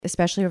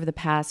especially over the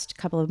past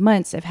couple of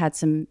months, I've had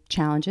some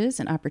challenges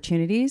and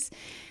opportunities.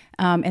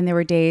 And there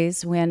were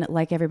days when,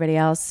 like everybody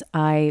else,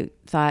 I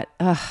thought,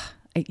 I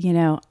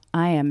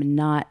am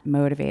not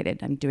motivated.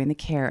 I'm doing the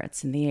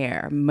carrots in the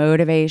air,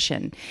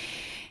 motivation.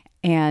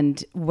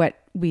 And what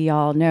we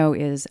all know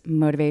is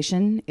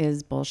motivation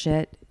is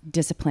bullshit.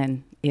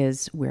 Discipline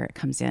is where it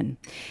comes in.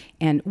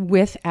 And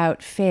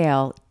without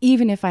fail,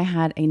 even if I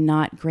had a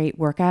not great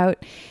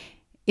workout,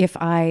 if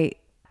I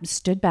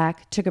stood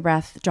back, took a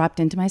breath, dropped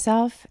into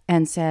myself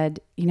and said,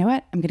 you know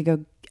what, I'm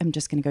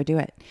just going to go do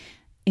it.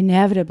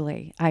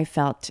 Inevitably, I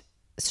felt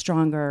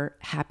stronger,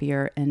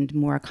 happier, and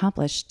more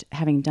accomplished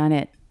having done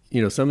it.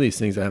 Some of these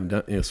things I haven't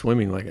done,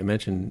 swimming, like I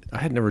mentioned, I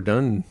had never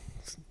done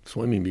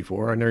swimming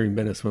before. I'd never even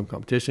been to a swim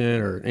competition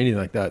or anything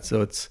like that.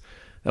 So that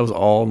was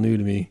all new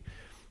to me.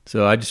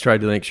 So I just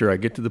tried to make sure I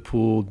get to the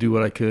pool, do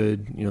what I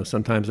could.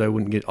 Sometimes I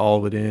wouldn't get all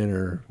of it in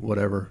or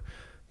whatever,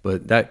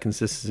 but that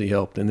consistency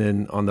helped. And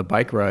then on the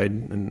bike ride,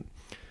 and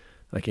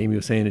like Amy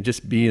was saying, to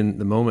just be in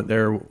the moment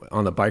there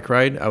on the bike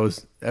ride,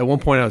 at one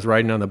point I was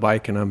riding on the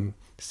bike and I'm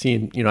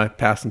seeing, I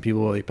passed some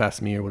people, they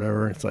passed me or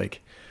whatever. And it's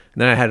like,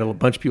 and then I had a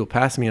bunch of people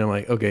pass me and I'm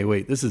like, okay,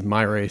 wait, this is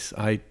my race.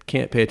 I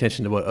can't pay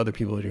attention to what other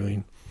people are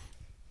doing.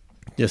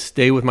 Just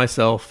stay with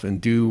myself and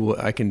do what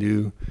I can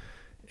do.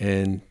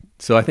 And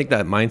so I think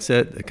that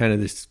mindset, kind of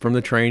this from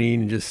the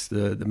training and just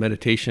the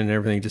meditation and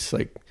everything, just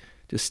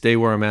stay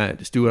where I'm at,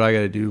 just do what I got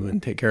to do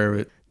and take care of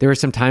it. There were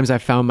some times I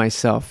found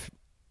myself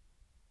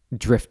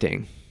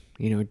drifting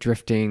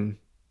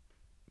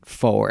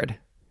forward.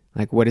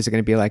 Like, what is it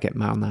going to be like at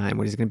mile 9?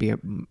 What is it going to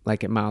be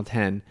like at mile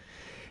 10?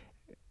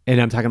 And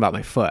I'm talking about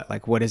my foot.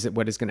 Like, what is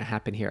going to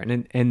happen here?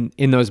 And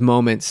in those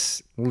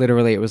moments,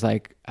 literally, it was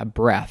like a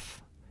breath.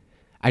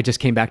 I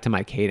just came back to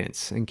my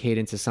cadence, and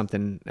cadence is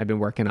something I've been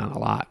working on a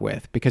lot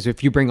with, because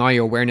if you bring all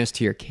your awareness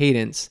to your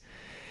cadence,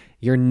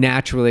 you're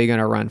naturally going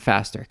to run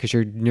faster because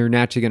you're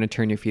naturally going to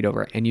turn your feet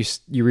over, and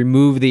you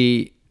remove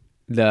the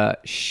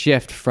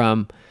shift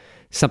from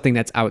something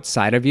that's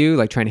outside of you,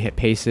 like trying to hit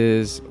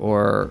paces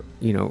or,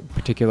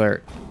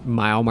 particular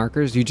mile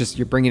markers.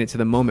 You're bringing it to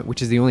the moment,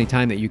 which is the only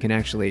time that you can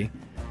actually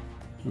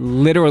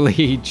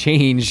literally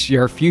change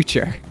your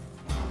future.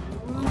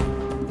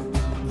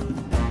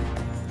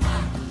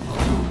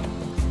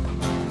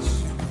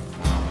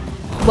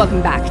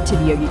 Welcome back to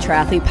the Yogi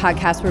Triathlete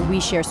Podcast, where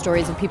we share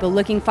stories of people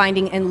looking,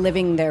 finding, and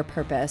living their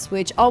purpose,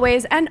 which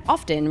always and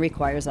often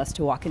requires us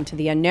to walk into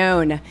the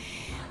unknown.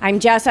 I'm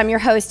Jess, I'm your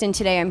host, and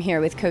today I'm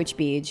here with Coach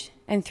Beej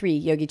and 3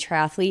 Yogi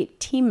Triathlete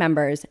team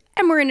members,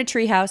 and we're in a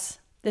treehouse.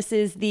 This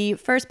is the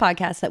first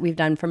podcast that we've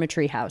done from a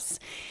treehouse.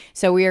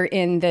 So we're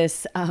in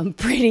this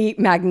pretty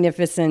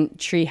magnificent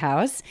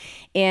treehouse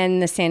in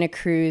the Santa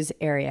Cruz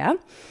area.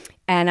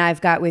 And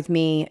I've got with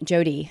me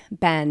Jody,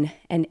 Ben,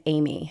 and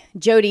Amy.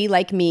 Jody,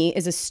 like me,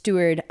 is a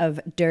steward of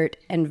dirt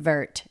and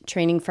vert,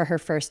 training for her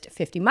first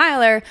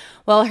 50-miler,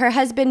 while her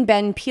husband,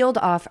 Ben, peeled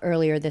off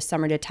earlier this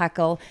summer to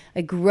tackle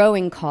a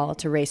growing call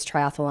to race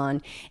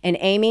triathlon. And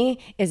Amy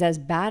is as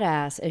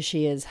badass as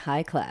she is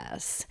high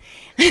class.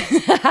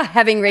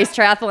 Having raced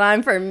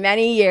triathlon for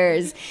many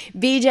years,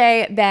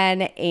 BJ,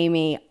 Ben,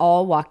 Amy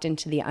all walked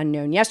into the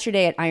unknown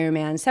yesterday at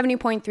Ironman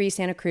 70.3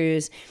 Santa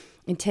Cruz.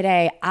 And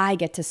today I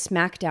get to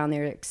smack down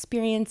their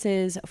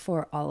experiences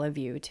for all of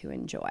you to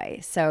enjoy.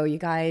 So you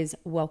guys,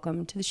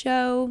 welcome to the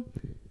show.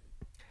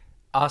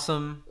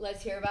 Awesome.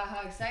 Let's hear about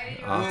how excited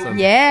you are. Awesome.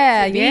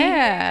 Yeah.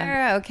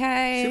 Here.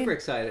 Okay. Super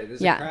excited.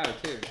 There's a crowd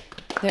too.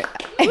 It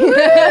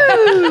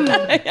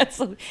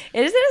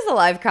is a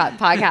live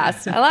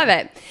podcast. I love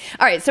it.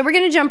 All right, so we're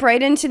going to jump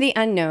right into the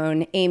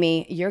unknown.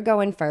 Amy, you're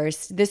going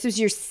first. This was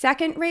your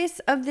second race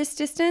of this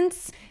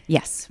distance?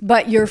 Yes.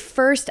 But your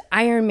first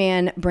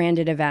Ironman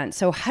branded event.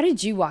 So how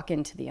did you walk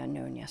into the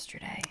unknown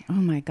yesterday? Oh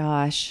my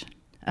gosh.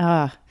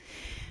 Well,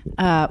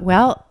 I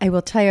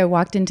will tell you, I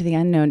walked into the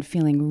unknown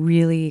feeling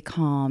really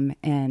calm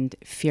and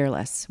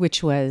fearless,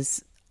 which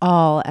was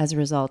all as a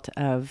result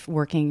of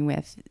working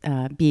with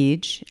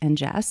Beej and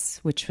Jess,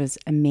 which was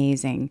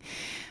amazing.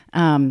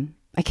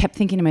 I kept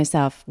thinking to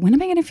myself, when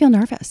am I going to feel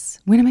nervous?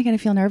 When am I going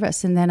to feel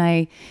nervous? And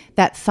then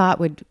that thought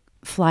would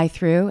fly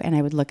through and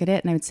I would look at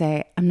it and I would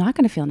say, I'm not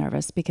going to feel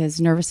nervous, because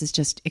nervous is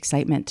just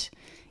excitement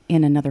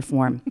in another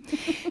form.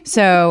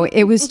 So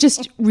it was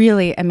just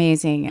really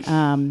amazing.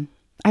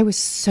 I was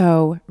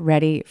so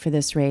ready for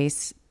this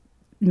race,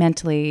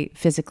 mentally,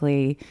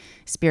 physically,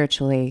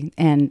 spiritually,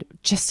 and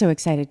just so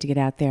excited to get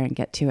out there and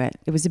get to it.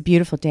 It was a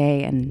beautiful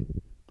day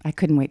and I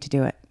couldn't wait to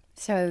do it.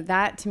 So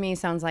that to me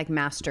sounds like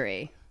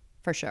mastery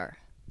for sure.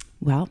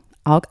 Well,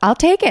 I'll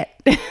take it.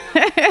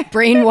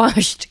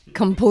 Brainwashed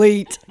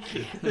complete.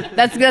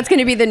 That's going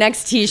to be the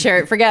next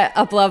t-shirt. Forget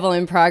up level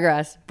in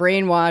progress.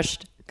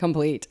 Brainwashed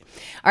complete.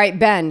 All right,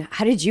 Ben,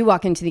 how did you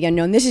walk into the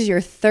unknown? This is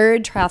your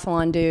third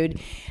triathlon, dude.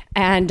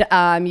 And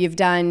you've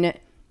done,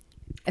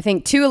 I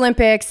think, 2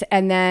 Olympics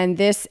and then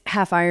this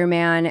half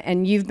Ironman,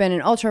 and you've been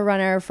an ultra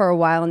runner for a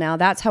while now.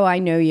 That's how I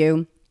know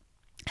you.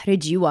 How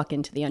did you walk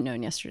into the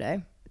unknown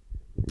yesterday?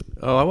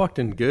 Oh, I walked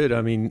in good.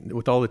 I mean,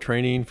 with all the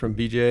training from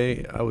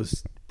BJ, I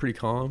was pretty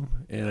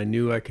calm and I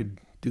knew I could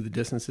do the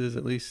distances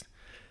at least.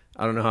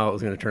 I don't know how it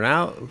was going to turn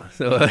out,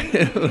 so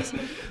it was a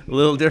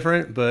little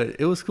different, but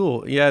it was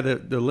cool. Yeah,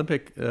 the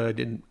Olympic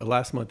did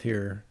last month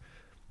here,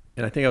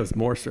 and I think I was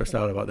more stressed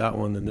out about that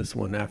one than this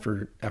one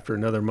after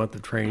another month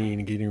of training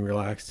and getting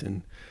relaxed.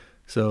 And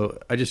so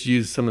I just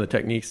used some of the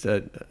techniques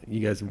that you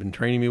guys have been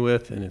training me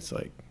with, and it's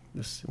like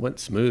this went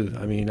smooth.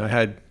 I mean, I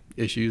had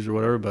issues or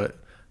whatever, but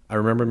I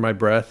remembered my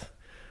breath.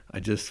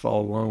 I just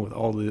followed along with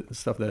all the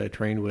stuff that I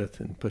trained with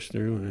and pushed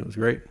through, and it was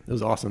great. It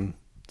was awesome.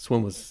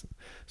 Swim was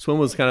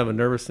kind of a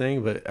nervous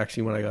thing, but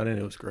actually when I got in,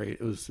 it was great.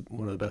 It was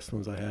one of the best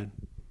ones I had.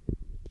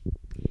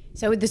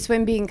 So with the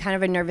swim being kind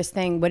of a nervous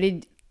thing, what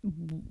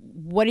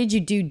did you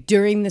do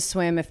during the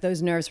swim if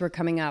those nerves were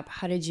coming up?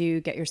 How did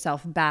you get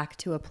yourself back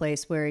to a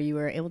place where you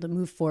were able to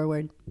move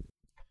forward?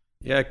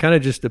 Yeah, it kind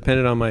of just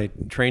depended on my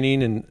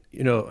training. And,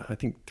 I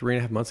think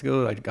 3.5 months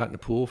ago, I got in the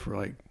pool for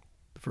like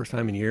the first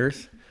time in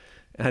years.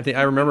 And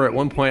I remember at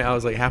one point I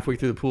was like halfway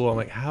through the pool. I'm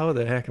like, how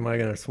the heck am I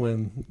going to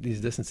swim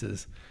these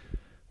distances?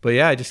 But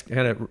yeah, I just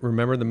kind of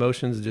remember the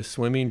motions, just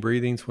swimming,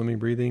 breathing,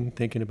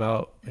 thinking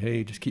about,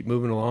 hey, just keep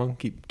moving along,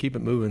 keep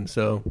it moving.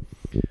 So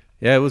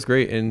yeah, it was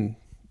great. And,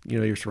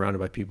 you're surrounded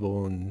by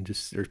people and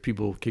just there's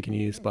people kicking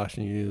you,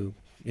 splashing you,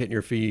 hitting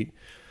your feet.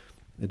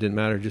 It didn't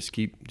matter. Just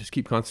keep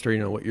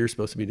concentrating on what you're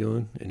supposed to be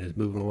doing and just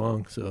moving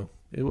along. So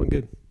it went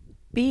good.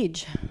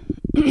 Beej,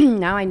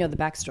 now I know the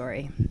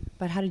backstory,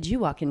 but how did you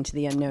walk into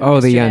the unknown? Oh,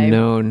 yesterday? The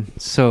unknown.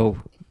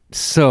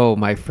 So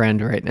my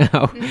friend right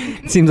now.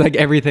 It seems like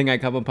everything I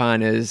come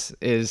upon is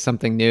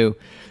something new.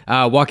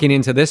 Walking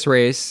into this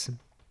race,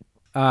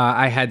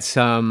 I had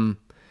some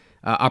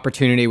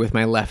opportunity with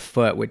my left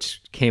foot,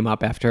 which came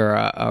up after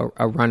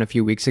a run a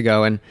few weeks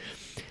ago, and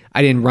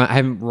I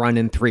haven't run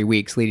in 3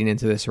 weeks leading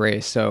into this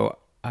race. So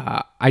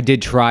I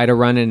did try to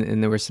run,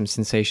 and there was some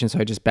sensation, so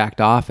I just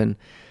backed off, and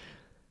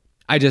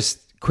I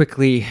just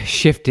quickly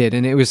shifted,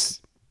 and it was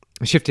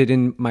shifted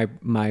in my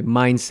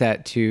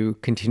mindset to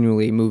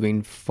continually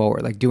moving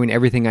forward, like doing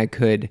everything I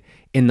could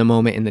in the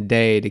moment in the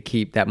day to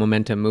keep that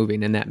momentum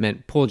moving. And that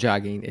meant pool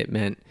jogging. It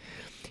meant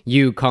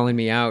you calling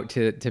me out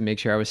to make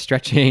sure I was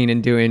stretching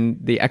and doing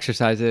the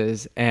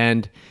exercises.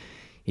 And,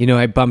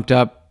 I bumped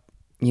up,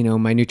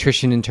 my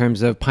nutrition in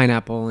terms of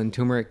pineapple and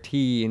turmeric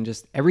tea and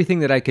just everything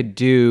that I could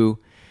do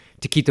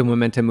to keep the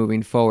momentum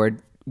moving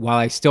forward while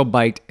I still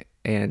biked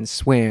and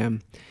swam,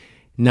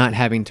 not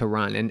having to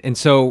run. And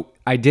so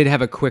I did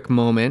have a quick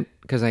moment,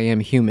 because I am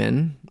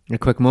human, a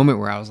quick moment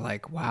where I was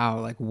like, wow,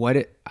 like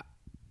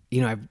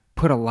I've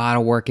put a lot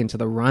of work into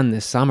the run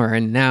this summer,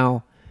 and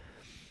now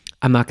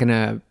I'm not going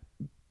to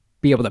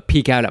be able to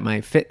peak out at my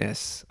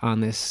fitness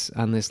on this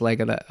leg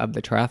of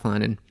the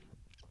triathlon. And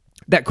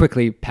that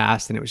quickly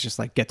passed, and it was just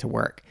like, get to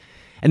work.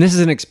 And this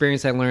is an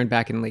experience I learned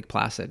back in Lake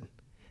Placid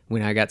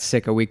when I got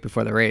sick a week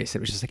before the race. It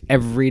was just like,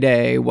 every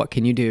day, what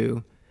can you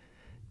do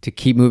to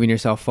keep moving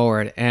yourself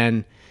forward?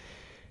 And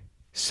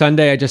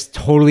Sunday, I just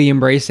totally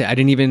embraced it. I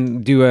didn't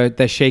even do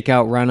the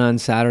shakeout run on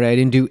Saturday. I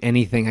didn't do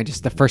anything.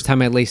 The first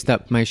time I laced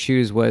up my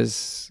shoes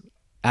was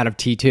out of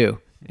T2,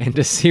 and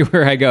to see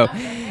where I go.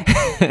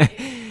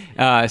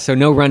 So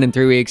no run in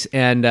 3 weeks.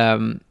 And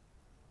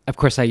of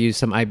course, I used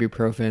some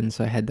ibuprofen,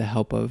 so I had the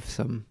help of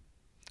some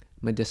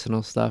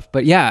medicinal stuff.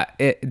 But yeah,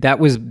 that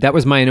was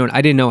my own.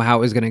 I didn't know how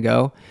it was going to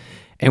go.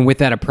 And with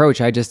that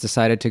approach, I just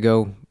decided to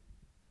go.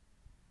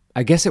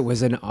 I guess it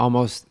was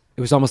almost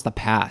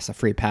a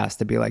free pass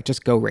to be like,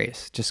 just go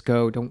race, just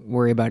go. Don't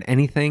worry about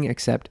anything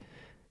except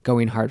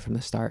going hard from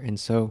the start. And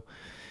so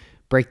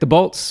break the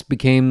bolts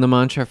became the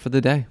mantra for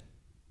the day.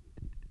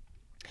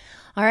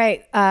 All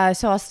right.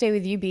 So I'll stay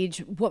with you,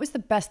 Beej. What was the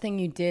best thing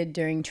you did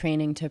during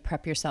training to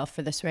prep yourself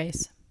for this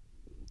race?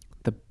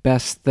 The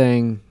best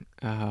thing,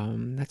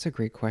 that's a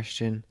great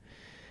question.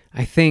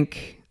 I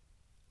think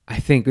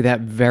that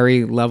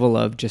very level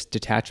of just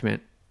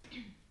detachment,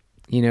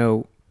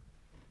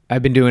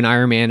 I've been doing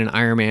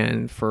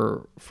Ironman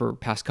for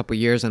past couple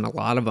of years on a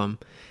lot of them.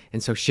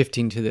 And so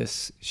shifting to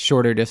this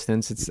shorter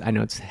distance, I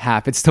know it's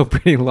half, it's still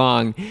pretty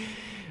long,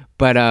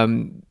 but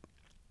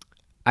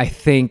I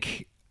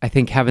think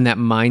having that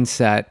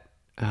mindset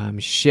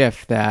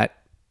shift that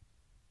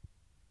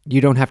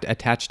you don't have to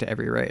attach to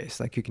every race.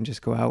 Like you can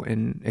just go out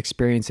and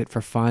experience it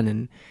for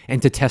fun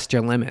and to test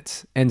your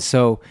limits. And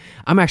so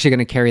I'm actually going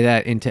to carry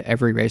that into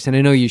every race. And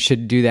I know you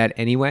should do that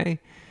anyway,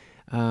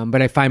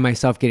 but I find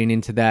myself getting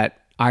into that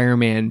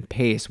Ironman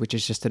pace, which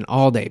is just an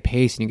all-day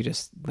pace, and you can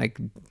just like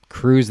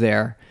cruise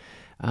there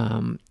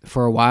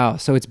for a while.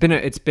 So it's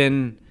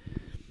been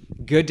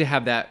good to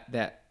have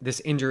that this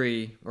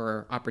injury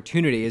or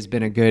opportunity has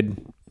been a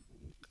good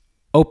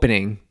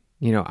opening,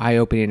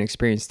 eye-opening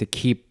experience to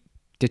keep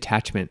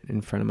detachment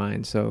in front of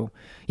mind. So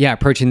yeah,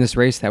 approaching this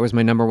race, that was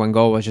my number one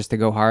goal, was just to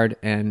go hard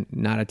and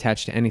not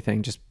attach to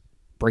anything, just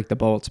break the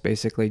bolts,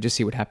 basically, just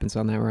see what happens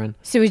on that run.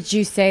 So would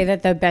you say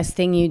that the best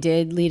thing you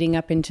did leading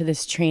up into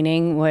this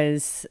training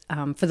was,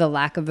 for the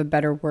lack of a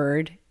better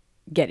word,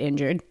 get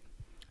injured?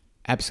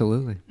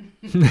 Absolutely.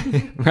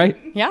 Right?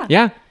 Yeah.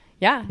 Yeah.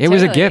 Yeah. It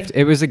was a gift.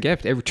 It was a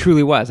gift. It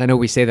truly was. I know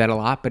we say that a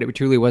lot, but it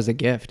truly was a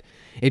gift.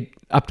 it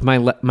upped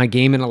my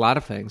game in a lot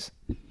of things.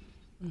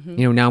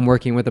 You know, now I'm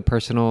working with a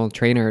personal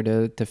trainer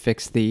to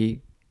fix the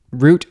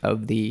root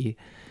of the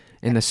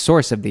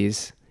source of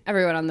these.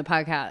 Everyone on the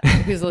podcast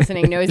who's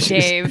listening knows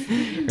Dave.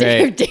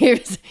 Right.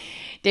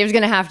 Dave's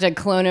going to have to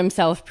clone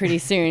himself pretty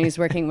soon. He's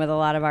working with a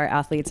lot of our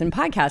athletes and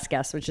podcast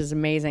guests, which is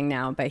amazing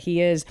now. But he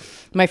is,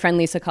 my friend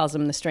Lisa calls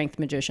him the strength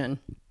magician,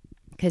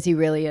 because he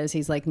really is.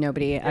 He's like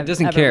nobody I've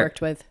ever worked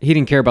with. He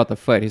didn't care about the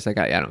foot. He's like,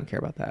 I don't care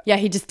about that. Yeah,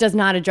 he just does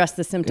not address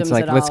the symptoms it's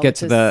like, at all. let's get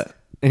to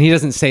and he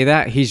doesn't say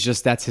that. He's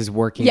just, that's his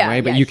working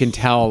way. But you can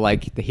tell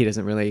like that he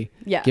doesn't really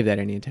give that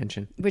any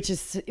attention. Which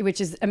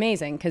is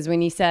amazing, because when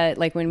he said,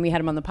 like when we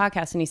had him on the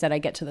podcast and he said, I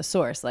get to the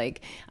source,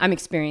 like I'm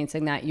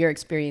experiencing that, you're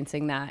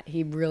experiencing that.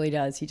 He really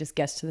does. He just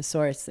gets to the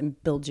source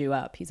and builds you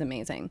up. He's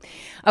amazing.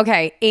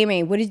 Okay,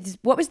 Amy,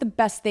 what was the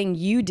best thing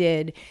you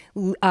did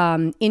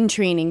in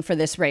training for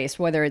this race,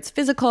 whether it's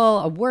physical,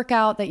 a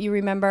workout that you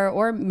remember,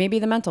 or maybe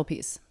the mental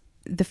piece?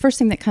 The first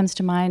thing that comes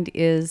to mind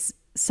is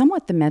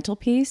somewhat the mental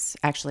piece,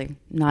 actually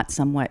not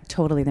somewhat,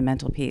 totally the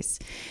mental piece.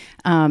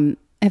 I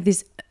have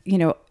these,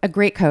 a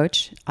great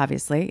coach,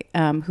 obviously,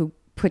 who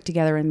put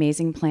together an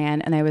amazing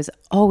plan. And I was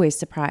always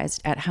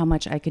surprised at how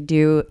much I could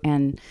do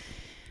and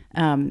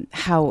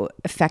how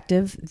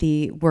effective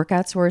the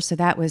workouts were. So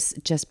that was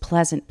just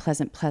pleasant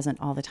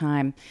all the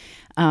time.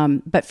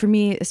 But for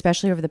me,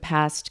 especially over the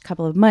past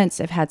couple of months,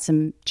 I've had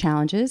some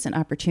challenges and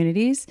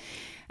opportunities.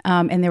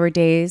 And there were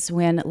days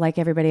when, like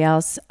everybody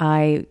else,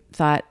 I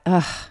thought,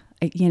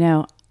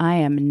 I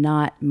am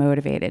not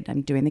motivated.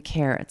 I'm doing the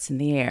carrots in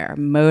the air,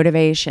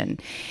 motivation.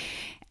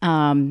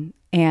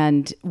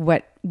 And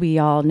what we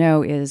all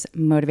know is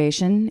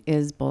motivation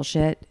is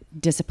bullshit.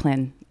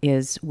 Discipline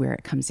is where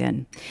it comes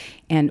in.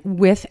 And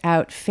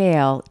without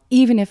fail,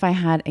 even if I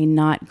had a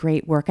not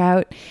great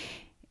workout,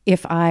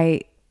 if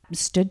I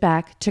stood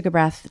back, took a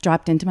breath,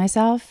 dropped into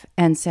myself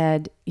and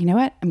said, you know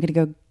what, I'm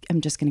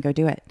just going to go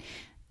do it.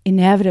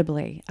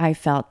 Inevitably, I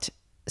felt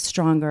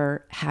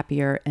stronger,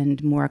 happier,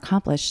 and more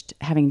accomplished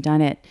having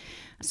done it.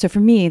 So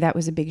for me, that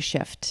was a big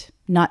shift,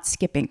 not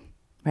skipping,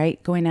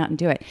 right? Going out and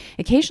do it.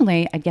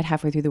 Occasionally, I'd get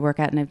halfway through the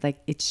workout and I'd like,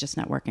 it's just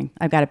not working.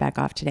 I've got to back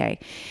off today.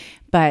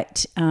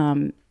 But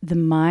the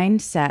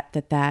mindset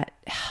that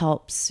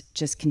helps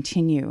just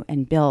continue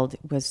and build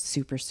was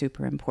super,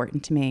 super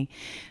important to me.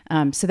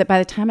 So that by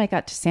the time I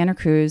got to Santa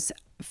Cruz,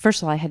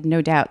 first of all, I had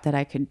no doubt that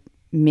I could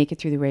make it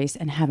through the race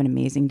and have an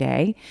amazing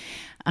day.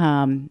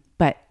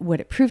 But what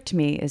it proved to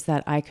me is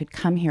that I could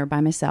come here by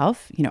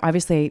myself,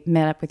 obviously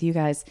met up with you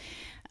guys,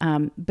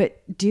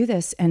 but do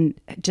this and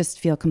just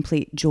feel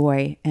complete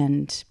joy.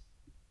 And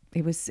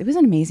it was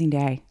an amazing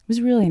day. It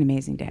was really an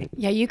amazing day.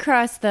 Yeah, you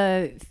crossed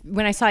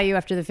when I saw you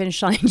after the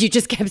finish line, you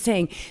just kept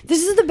saying,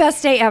 this is the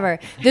best day ever.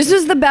 This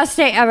is the best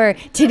day ever.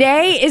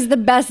 Today is the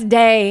best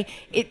day.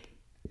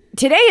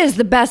 Today is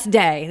the best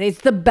day.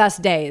 It's the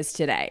best day is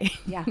today.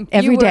 Yeah.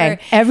 Every day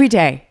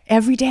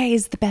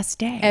is the best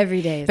day.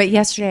 Every day. But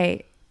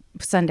yesterday,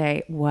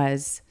 Sunday,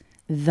 was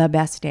the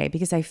best day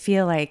because I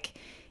feel like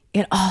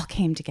it all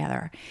came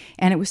together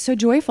and it was so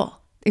joyful.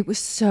 It was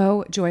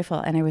so joyful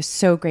and I was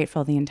so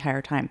grateful the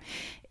entire time.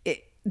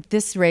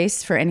 This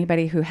race, for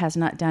anybody who has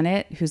not done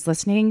it, who's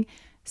listening,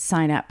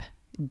 sign up,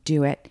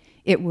 do it.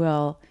 It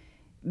will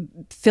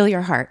fill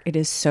your heart. It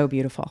is so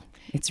beautiful.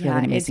 It's really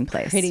an amazing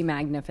place. It's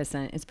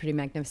pretty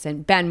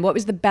magnificent. Ben, what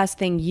was the best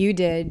thing you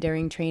did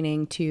during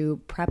training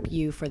to prep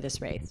you for this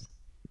race?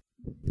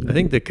 I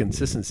think the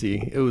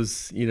consistency. It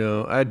was,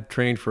 I'd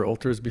trained for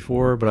ultras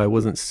before, but I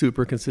wasn't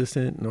super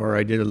consistent, or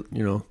I did,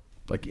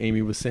 like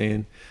Amy was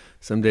saying,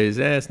 some days,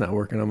 it's not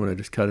working, I'm going to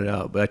just cut it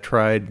out. But I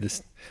tried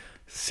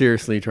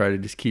to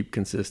just keep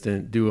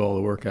consistent, do all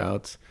the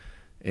workouts.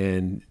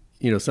 And,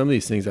 some of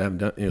these things I haven't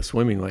done,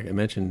 swimming, like I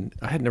mentioned,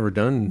 I had never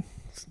done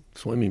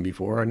swimming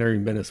before. I'd never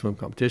even been to a swim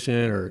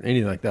competition or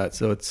anything like that.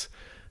 So that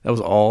was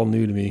all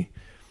new to me.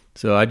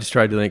 So I just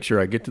tried to make sure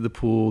I get to the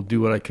pool,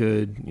 do what I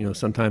could.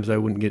 Sometimes I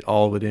wouldn't get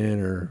all of it in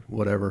or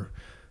whatever,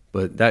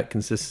 but that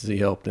consistency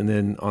helped. And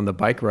then on the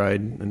bike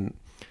ride, and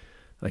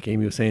like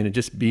Amy was saying, to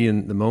just be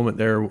in the moment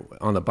there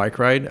on the bike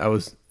ride,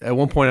 at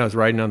one point I was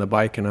riding on the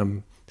bike and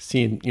I'm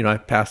seeing, I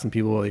passed some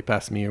people, they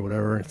passed me or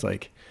whatever. It's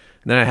like,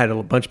 and then I had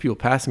a bunch of people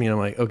pass me and I'm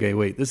like, okay,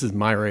 wait, this is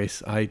my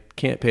race. I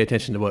can't pay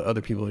attention to what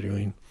other people are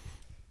doing.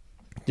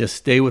 Just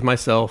stay with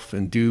myself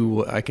and do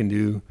what I can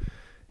do.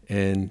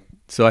 And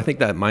so I think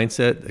that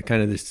mindset,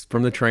 kind of this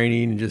from the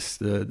training and just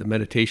the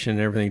meditation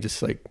and everything,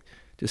 just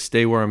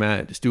stay where I'm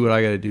at, just do what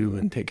I got to do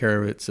and take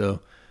care of it.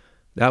 So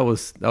that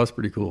was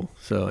pretty cool.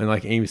 So, and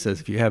like Amy says,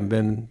 if you haven't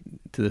been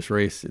to this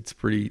race,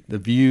 the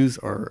views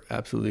are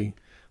absolutely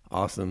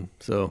awesome.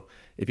 So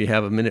if you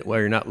have a minute while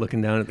you're not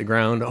looking down at the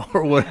ground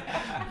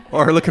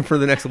or looking for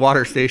the next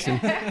water station,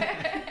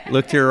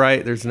 look to your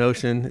right, there's an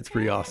ocean. It's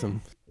pretty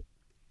awesome.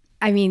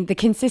 I mean, the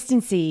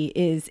consistency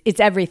it's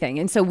everything.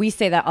 And so we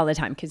say that all the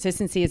time.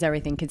 Consistency is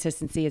everything.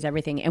 Consistency is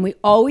everything. And we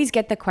always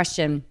get the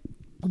question,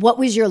 what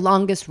was your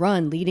longest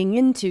run leading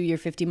into your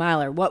 50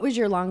 miler? What was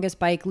your longest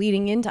bike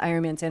leading into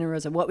Ironman Santa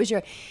Rosa?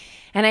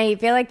 And I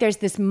feel like there's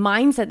this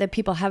mindset that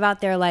people have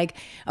out there like,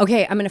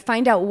 okay, I'm going to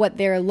find out what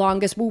their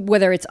longest,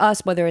 whether it's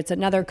us, whether it's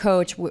another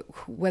coach,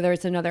 whether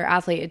it's another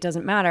athlete, it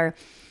doesn't matter.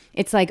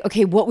 It's like,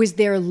 okay, what was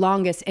their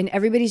longest? And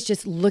everybody's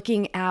just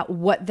looking at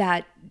what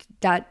that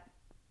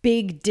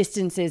big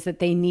distances that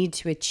they need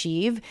to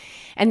achieve.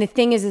 And the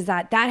thing is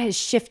that has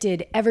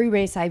shifted every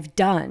race I've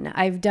done.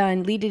 I've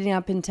done, leading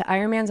up into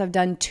Ironmans, I've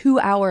done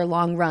 2-hour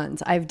long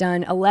runs. I've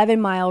done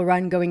 11-mile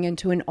run going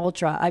into an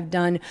ultra. I've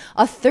done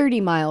a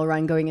 30-mile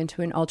run going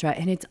into an ultra.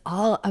 And it's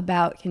all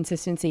about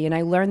consistency. And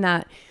I learned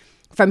that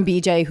from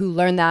BJ, who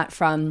learned that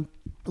from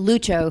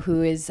Lucho,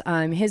 who is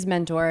his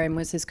mentor and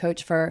was his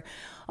coach for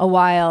a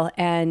while.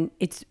 And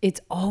it's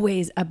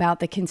always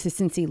about the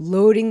consistency,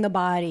 loading the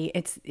body.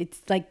 It's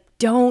like,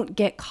 don't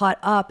get caught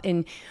up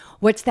in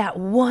what's that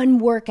one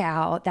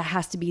workout that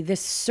has to be this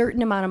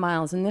certain amount of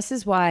miles. And this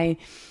is why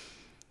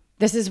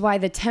the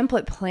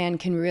template plan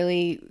can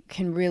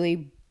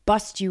really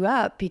bust you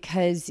up,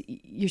 because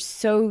you're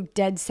so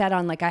dead set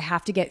on like, I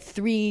have to get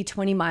 3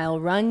 20-mile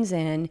runs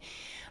in.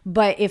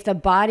 But if the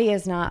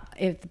body's not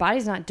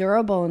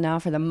durable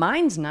enough, or the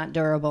mind's not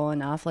durable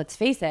enough, let's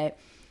face it,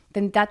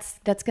 then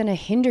that's going to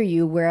hinder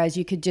you. Whereas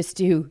you could just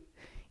do,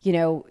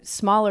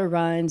 smaller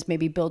runs,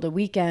 maybe build a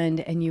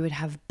weekend, and you would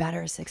have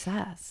better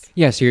success.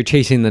 Yeah, so you're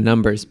chasing the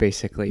numbers,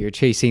 basically. You're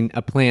chasing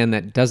a plan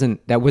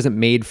that wasn't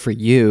made for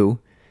you,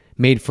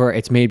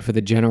 it's made for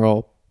the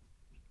general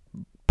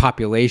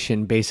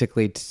population,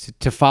 basically,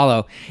 to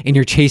follow, and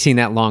you're chasing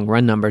that long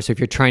run number. So if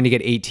you're trying to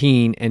get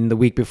 18 and the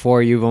week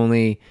before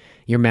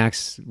your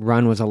max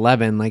run was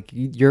 11, like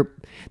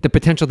the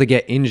potential to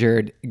get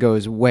injured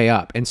goes way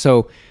up. And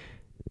so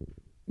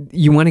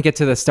you want to get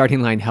to the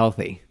starting line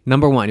healthy.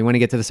 Number one, you want to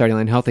get to the starting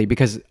line healthy,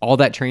 because all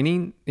that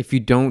training, if you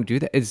don't do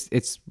that,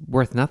 it's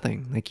worth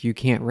nothing. Like, you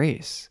can't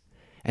race.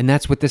 And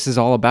that's what this is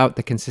all about,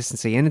 the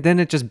consistency. And then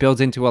it just builds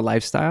into a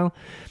lifestyle.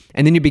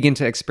 And then you begin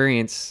to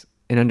experience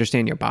and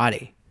understand your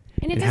body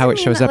and how it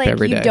shows up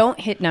every day. You don't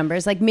hit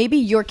numbers. Like, maybe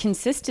your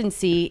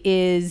consistency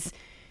is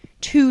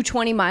 2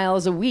 20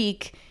 miles a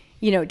week,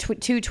 2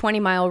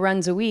 20-mile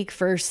runs a week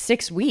for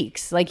 6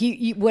 weeks. Like,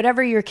 you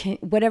whatever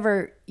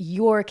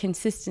your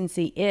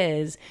consistency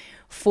is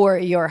for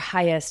your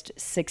highest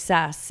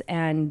success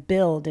and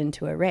build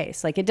into a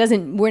race. Like,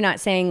 we're not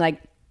saying, like,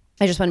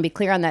 I just want to be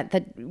clear on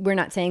that we're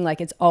not saying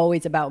like it's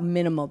always about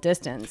minimal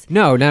distance.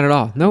 No, not at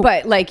all. No.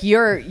 But like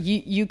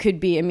you could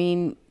be, I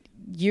mean,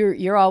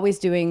 you're always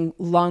doing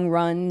long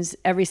runs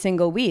every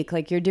single week.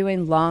 Like, you're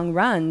doing long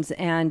runs.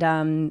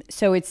 And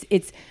so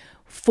it's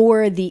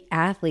for the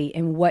athlete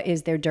and what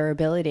is their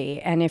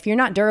durability. And if you're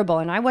not durable,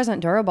 and I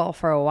wasn't durable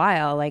for a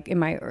while, like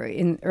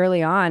in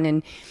early on,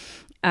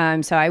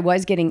 and so I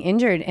was getting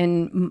injured,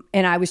 and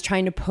I was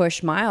trying to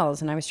push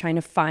miles, and I was trying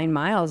to find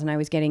miles, and I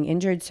was getting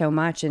injured so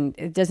much. And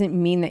it doesn't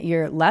mean that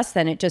you're less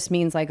than. It just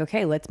means like,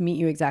 okay, let's meet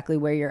you exactly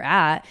where you're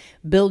at,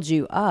 build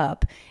you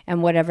up,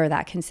 and whatever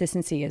that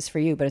consistency is for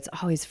you. But it's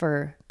always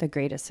for the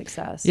greatest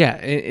success. Yeah,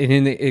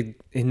 and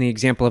in the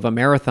example of a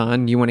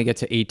marathon, you want to get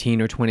to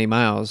 18 or 20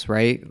 miles,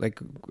 right? Like,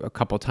 a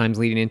couple times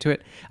leading into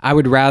it. I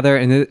would rather,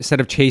 and instead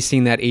of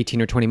chasing that 18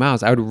 or 20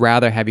 miles, I would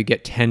rather have you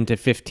get 10 to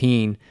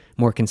 15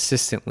 more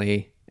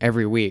consistently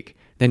every week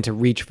than to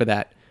reach for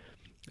that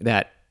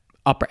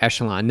upper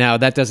echelon. Now,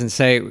 that doesn't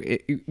say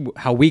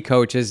how we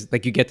coach is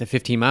like, you get to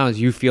 15 miles,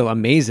 you feel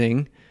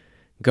amazing,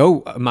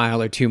 go a mile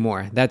or two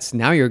more.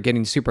 Now you're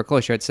getting super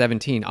close. You're at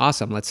 17.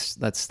 Awesome. Let's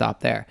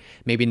stop there.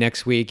 Maybe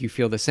next week you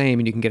feel the same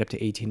and you can get up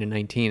to 18 and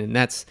 19. And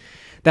that's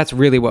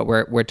really what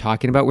we're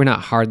talking about. We're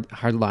not hard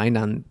lined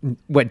on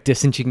what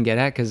distance you can get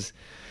at, because,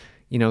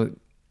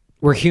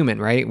 we're human,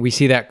 right? We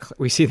see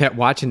that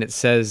watch and it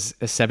says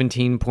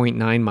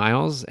 17.9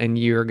 miles, and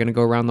you're going to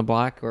go around the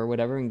block or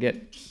whatever and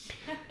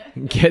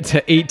get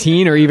to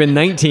 18 or even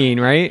 19,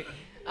 right?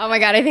 Oh my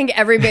God. I think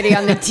everybody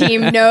on the team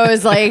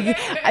knows, like,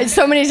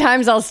 so many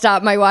times I'll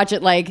stop my watch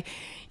at like,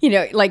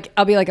 like,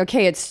 I'll be like,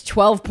 okay, it's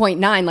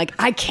 12.9. Like,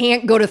 I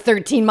can't go to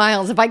 13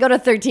 miles. If I go to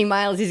 13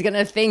 miles, he's going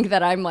to think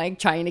that I'm like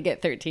trying to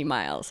get 13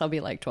 miles. I'll be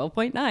like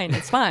 12.9.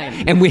 It's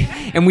fine. and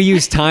we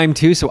use time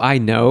too. So I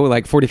know,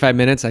 like, 45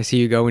 minutes, I see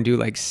you go and do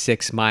like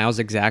 6 miles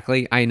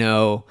exactly. I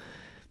know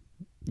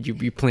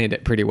you planned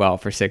it pretty well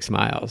for 6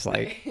 miles.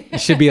 Like, it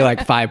should be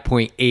like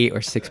 5.8 or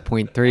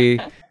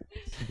 6.3.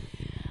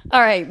 All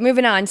right,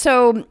 moving on.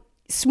 So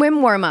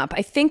swim warm up.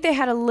 I think they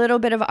had a little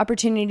bit of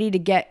opportunity to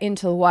get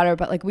into the water,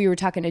 but like we were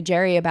talking to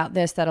Jerry about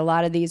this, that a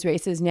lot of these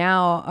races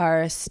now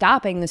are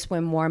stopping the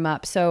swim warm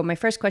up. So my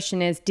first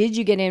question is, did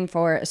you get in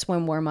for a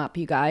swim warm up,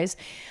 you guys?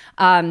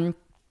 And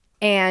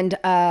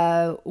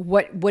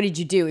what did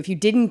you do? If you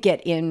didn't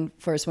get in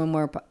for a swim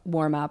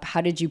warm up, how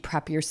did you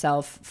prep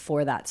yourself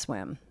for that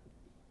swim?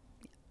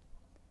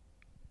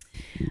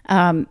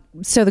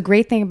 So the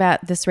great thing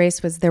about this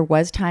race was there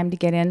was time to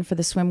get in for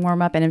the swim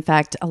warm up. And in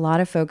fact, a lot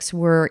of folks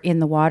were in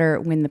the water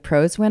when the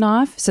pros went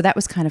off. So that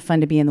was kind of fun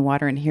to be in the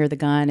water and hear the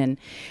gun and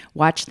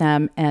watch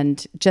them.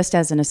 And just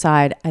as an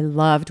aside, I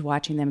loved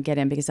watching them get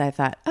in because I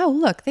thought, oh,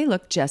 look, they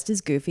look just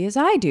as goofy as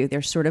I do.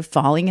 They're sort of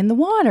falling in the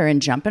water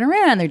and jumping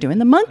around. They're doing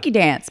the monkey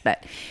dance.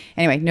 But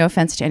anyway, no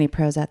offense to any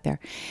pros out there.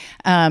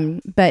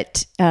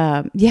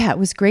 Yeah, it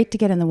was great to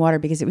get in the water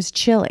because it was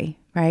chilly.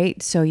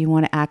 Right? So you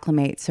want to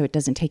acclimate so it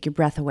doesn't take your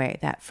breath away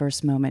that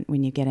first moment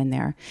when you get in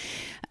there.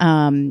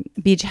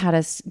 Beach had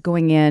us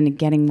going in,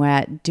 getting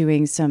wet,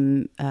 doing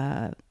some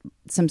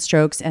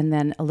strokes and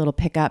then a little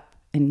pickup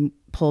and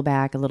pull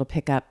back, a little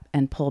pickup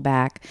and pull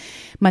back,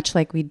 much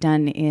like we'd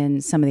done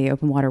in some of the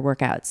open water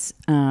workouts.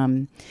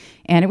 And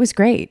it was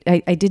great.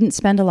 I didn't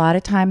spend a lot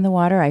of time in the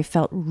water. I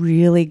felt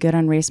really good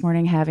on race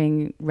morning,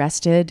 having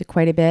rested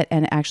quite a bit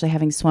and actually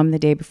having swum the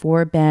day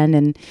before. Ben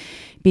and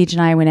Beach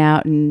and I went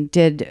out and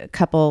did a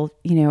couple,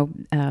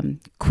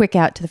 quick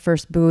out to the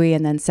first buoy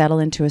and then settle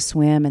into a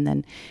swim and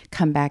then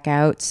come back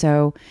out.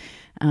 So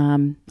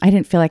I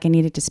didn't feel like I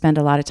needed to spend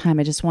a lot of time.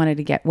 I just wanted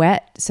to get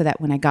wet so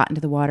that when I got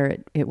into the water,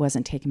 it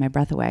wasn't taking my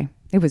breath away.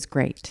 It was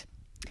great.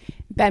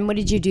 Ben, what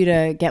did you do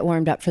to get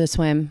warmed up for the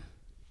swim?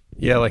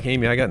 Yeah, like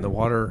Amy, I got in the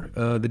water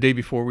the day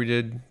before we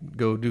did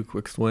go do a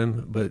quick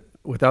swim, but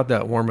without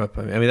that warm up,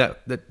 I mean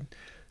that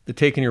the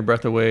taking your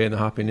breath away and the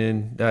hopping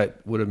in,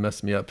 that would have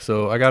messed me up.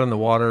 So I got in the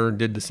water,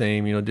 did the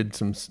same, did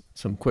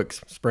some quick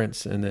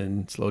sprints and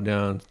then slowed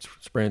down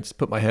sprints,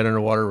 put my head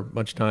underwater a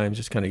bunch of times,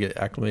 just kind of get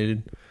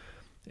acclimated.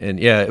 And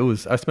yeah,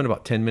 I spent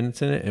about 10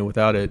 minutes in it, and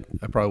without it,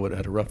 I probably would have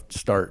had a rough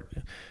start.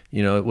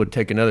 It would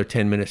take another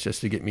 10 minutes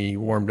just to get me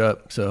warmed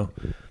up. So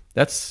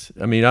I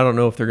don't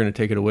know if they're going to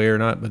take it away or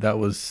not, but that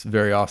was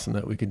very awesome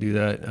that we could do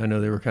that. I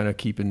know they were kind of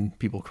keeping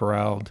people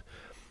corralled.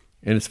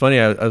 And it's funny,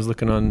 I was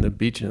looking on the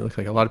beach and it looked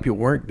like a lot of people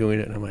weren't doing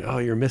it. And I'm like, oh,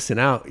 you're missing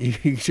out.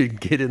 You should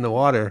get in the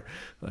water.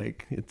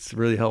 Like, it's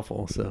really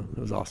helpful. So it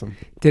was awesome.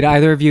 Did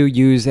either of you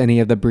use any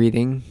of the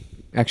breathing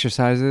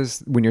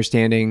exercises when you're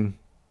standing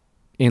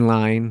in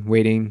line,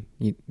 waiting?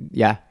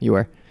 Yeah, you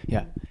were.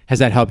 Yeah. Has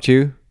that helped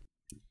you?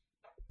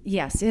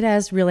 Yes, it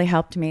has really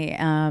helped me.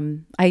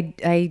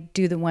 I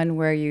do the one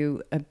where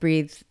you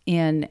breathe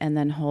in and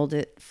then hold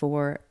it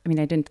for, I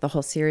didn't the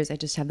whole series. I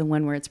just have the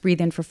one where it's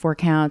breathe in for 4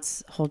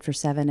 counts, hold for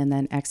 7, and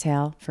then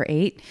exhale for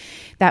 8.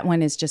 That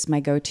one is just my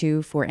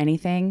go-to for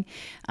anything.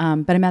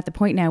 But I'm at the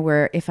point now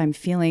where if I'm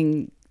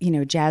feeling,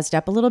 jazzed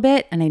up a little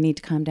bit and I need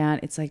to calm down,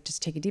 it's like,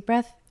 just take a deep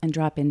breath and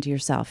drop into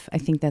yourself. I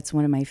think that's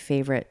one of my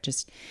favorite,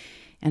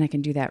 and I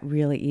can do that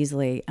really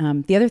easily.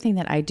 The other thing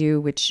that I do,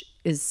 which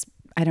is,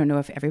 I don't know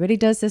if everybody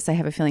does this, I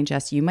have a feeling,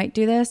 Jess, you might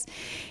do this,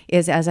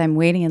 is as I'm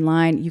waiting in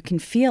line, you can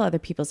feel other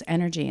people's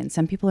energy. And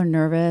some people are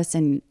nervous.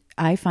 And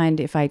I find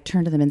if I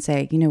turn to them and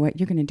say, you know what,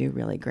 you're going to do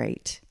really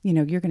great.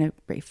 You're going to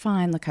be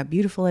fine. Look how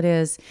beautiful it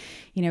is.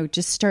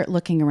 Just start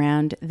looking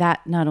around.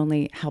 That not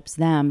only helps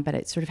them, but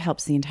it sort of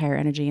helps the entire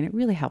energy. And it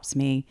really helps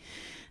me.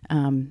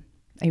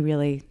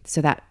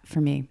 So that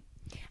for me.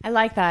 I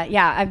like that.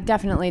 Yeah, I've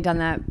definitely done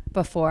that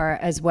before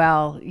as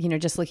well.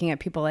 Just looking at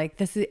people like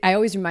this. I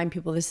always remind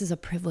people this is a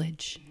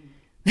privilege.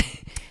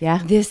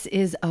 Yeah. This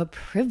is a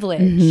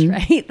privilege,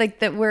 right? Like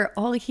that we're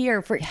all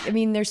here for,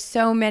 there's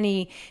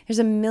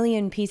a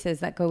million pieces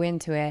that go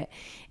into it.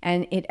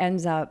 And it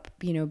ends up,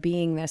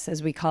 being this,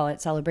 as we call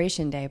it,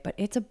 celebration day, but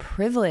it's a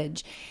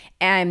privilege.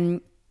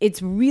 And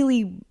it's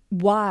really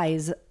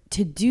wise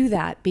to do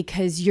that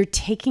because you're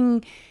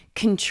taking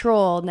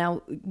control.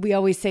 Now, we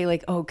always say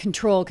like, oh,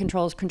 control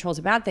is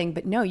a bad thing.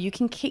 But no, you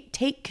can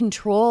take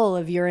control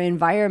of your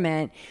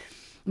environment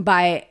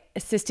by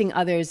assisting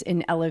others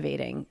in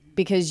elevating,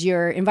 because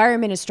your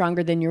environment is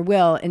stronger than your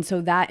will. And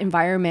so that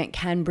environment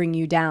can bring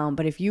you down.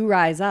 But if you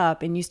rise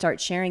up and you start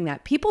sharing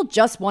that, people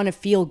just want to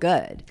feel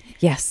good.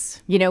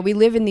 Yes. We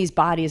live in these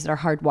bodies that are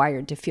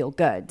hardwired to feel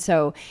good.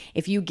 So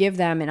if you give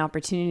them an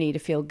opportunity to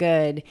feel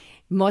good,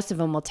 most of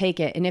them will take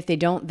it. And if they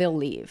don't, they'll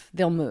leave,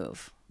 they'll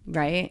move.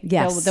 Right?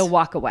 Yes. They'll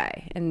walk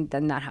away. And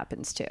then that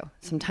happens too,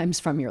 sometimes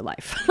from your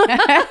life.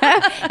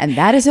 And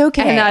that is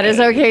okay. And that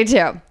is okay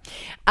too.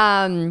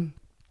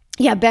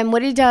 Yeah, Ben, what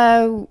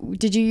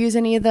did you use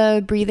any of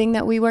the breathing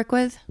that we work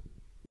with?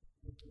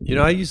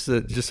 I used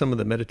just some of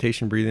the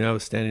meditation breathing. I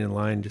was standing in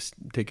line, just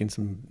taking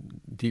some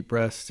deep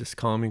breaths, just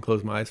calming,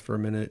 close my eyes for a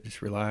minute,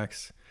 just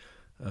relax.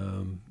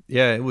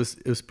 Yeah, it was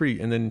pretty.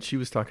 And then she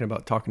was talking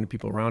to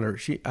people around her.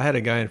 I had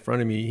a guy in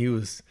front of me. He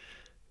was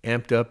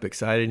amped up,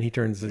 excited, and he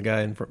turns to the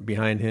guy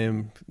behind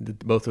him,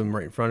 both of them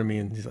right in front of me,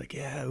 and he's like,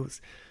 yeah,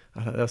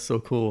 I thought that's so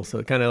cool.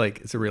 So kind of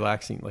like, it's a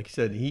relaxing, like you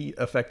said, he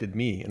affected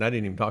me and I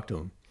didn't even talk to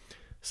him.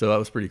 So that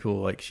was pretty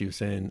cool, like she was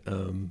saying.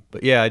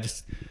 But yeah,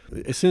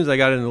 as soon as I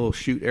got in the little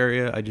chute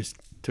area, I just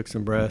took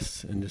some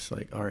breaths and just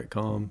like, all right,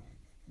 calm,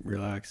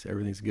 relax,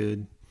 everything's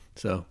good.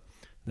 So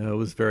no, it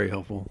was very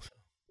helpful.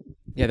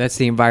 Yeah, that's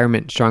the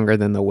environment stronger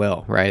than the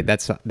will, right?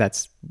 That's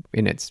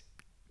in its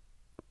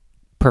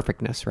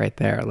perfectness right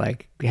there.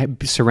 Like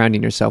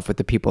surrounding yourself with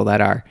the people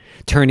that are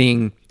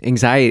turning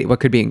what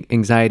could be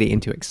anxiety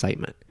into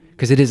excitement.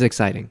 because it is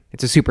exciting.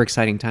 It's a super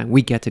exciting time.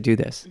 We get to do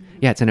this.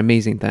 Yeah, it's an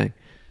amazing thing.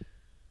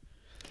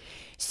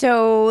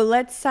 So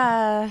let's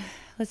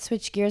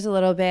switch gears a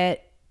little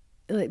bit.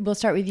 We'll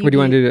start with you. What do you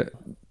want to do to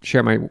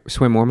share my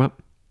swim warm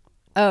up?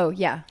 Oh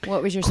yeah,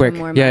 what was your Quick. swim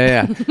warm-up?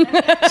 Yeah.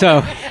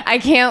 So I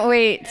can't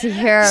wait to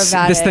hear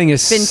about this it. thing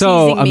is Been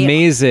so teasing me.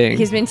 amazing.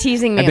 He's been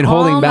teasing me I've been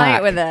all holding night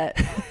back. with it.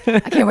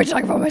 I can't wait to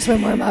talk about my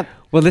swim warm up.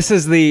 Well, this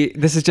is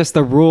just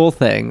the rule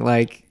thing.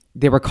 Like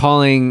they were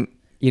calling,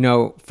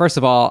 first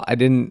of all, I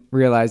didn't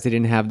realize they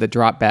didn't have the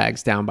drop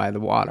bags down by the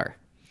water.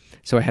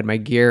 So I had my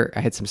gear, I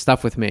had some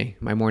stuff with me,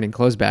 my morning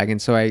clothes bag.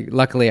 And so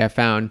luckily I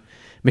found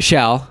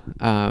Michelle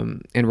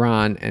and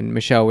Ron, and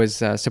Michelle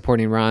was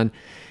supporting Ron.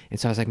 And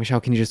so I was like, Michelle,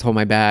 can you just hold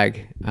my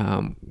bag?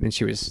 And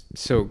she was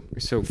so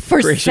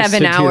For gracious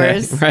 7 to do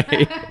hours. that,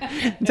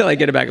 right? Until I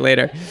get it back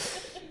later.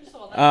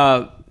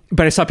 But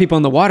I saw people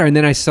in the water, and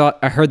then I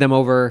heard them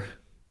over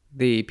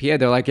the PA.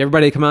 They're like,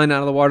 everybody come in out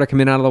of the water, come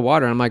in out of the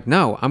water. And I'm like,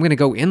 no, I'm going to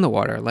go in the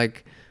water.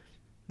 Like,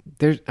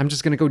 I'm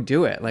just going to go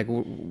do it. Like,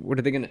 what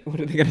are they going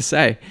to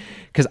say?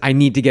 Because I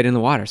need to get in the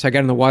water. So I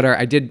got in the water.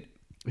 I did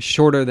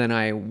shorter than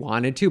I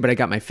wanted to, but I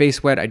got my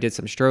face wet. I did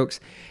some strokes,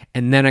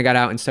 and then I got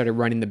out and started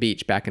running the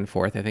beach back and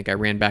forth. I think I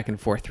ran back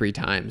and forth 3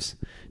 times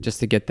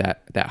just to get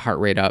that heart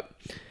rate up.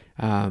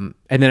 And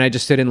then I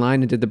just stood in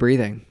line and did the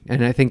breathing.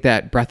 And I think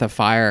that breath of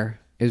fire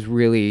is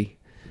really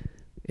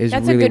That's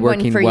really a good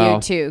working one for well.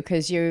 you too,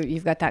 because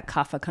you've got that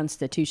kapha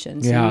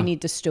constitution, so Yeah. you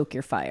need to stoke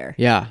your fire.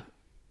 Yeah.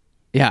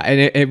 Yeah. And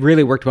it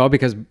really worked well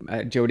because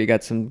Jody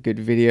got some good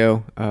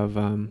video of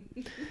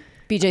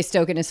BJ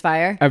stoking his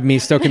fire. me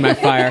stoking my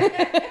fire.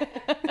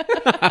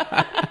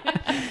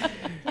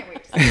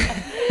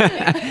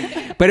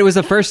 But it was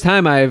the first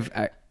time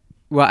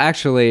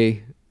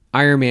actually,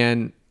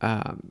 Ironman,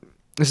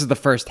 this is the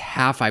first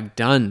half I've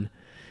done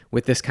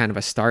with this kind of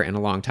a start in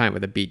a long time,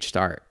 with a beach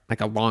start, like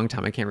a long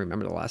time. I can't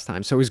remember the last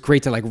time. So it was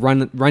great to like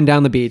run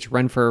down the beach,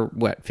 run for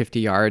 50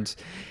 yards,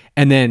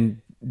 and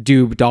then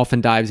do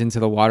dolphin dives into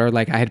the water.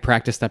 Like I had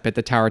practiced up at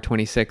the Tower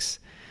 26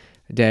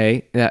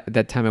 day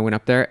that time I went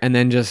up there, and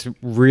then just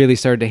really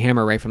started to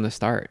hammer right from the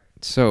start.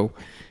 So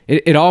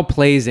it all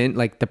plays in,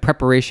 like the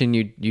preparation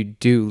you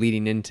do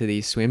leading into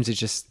these swims. It's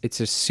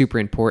just super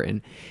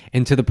important.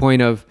 And to the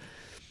point of,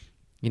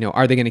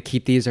 are they going to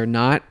keep these or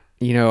not?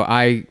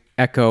 I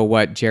echo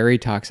what Jerry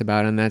talks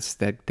about, and that's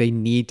that they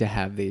need to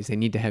have these. They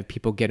need to have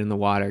people get in the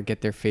water, get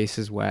their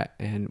faces wet.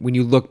 And when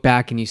you look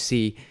back and you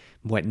see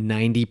what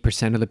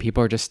 90% of the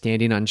people are just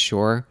standing on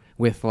shore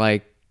with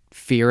like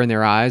fear in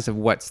their eyes of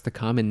what's to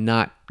come and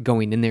not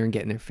going in there and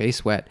getting their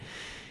face wet.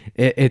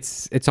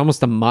 It's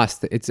almost a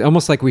must. It's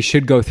almost like we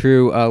should go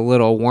through a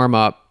little warm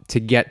up to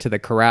get to the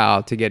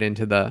corral, to get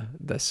into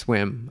the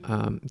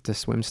swim, to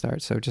swim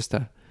start. So just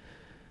a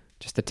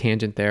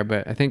tangent there,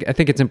 but I think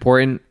it's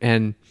important,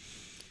 and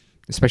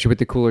especially with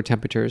the cooler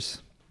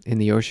temperatures in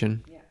the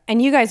ocean.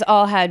 And you guys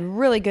all had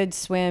really good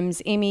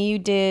swims. Amy, you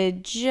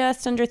did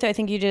just under, I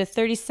think you did a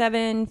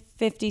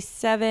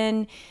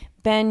 37:57.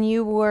 Ben,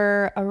 you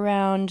were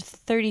around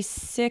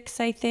 36,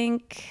 I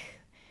think.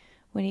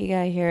 What do you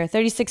got here?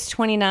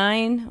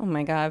 36:29. Oh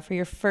my God, for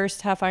your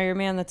first half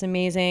Ironman, that's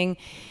amazing.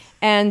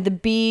 And the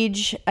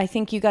beach, I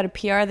think you got a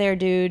PR there,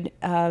 dude,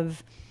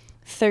 of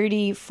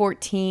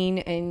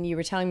 30:14, and you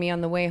were telling me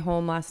on the way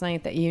home last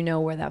night that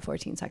where that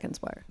 14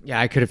 seconds were. Yeah,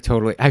 I could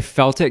have I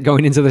felt it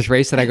going into this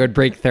race that I would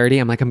break 30.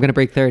 I'm like, I'm going to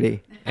break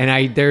 30.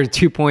 And there are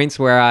 2 points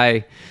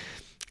where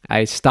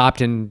I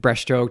stopped and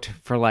breaststroked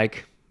for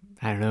like,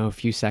 I don't know, a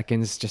few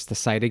seconds just to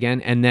sight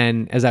again. And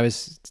then as I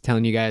was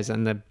telling you guys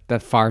on the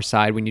far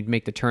side, when you'd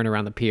make the turn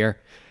around the pier,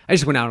 I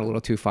just went out a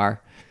little too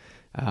far.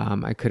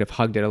 I could have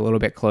hugged it a little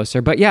bit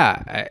closer, but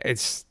yeah,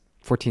 it's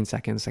 14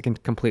 seconds. I can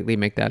completely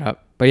make that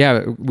up. But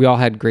yeah, we all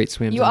had great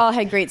swims. You all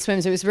had great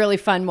swims. It was really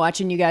fun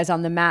watching you guys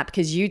on the map,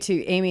 because you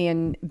two, Amy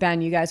and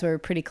Ben, you guys were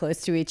pretty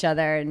close to each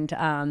other. And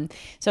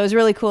so it was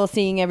really cool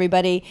seeing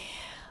everybody.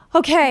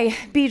 Okay,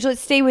 Beej,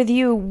 let's stay with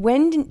you.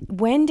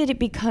 When did it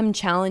become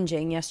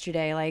challenging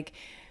yesterday? Like,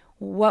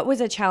 what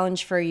was a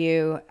challenge for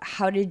you?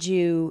 How did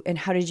you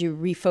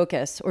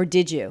refocus? Or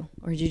did you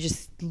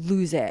just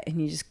lose it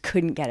and you just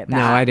couldn't get it back?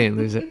 No, I didn't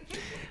lose it.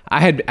 I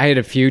had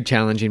a few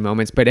challenging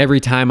moments, but every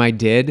time I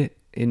did,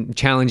 in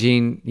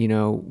challenging,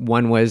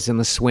 one was in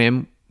the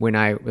swim when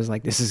I was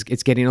like,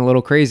 it's getting a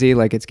little crazy,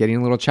 like it's getting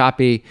a little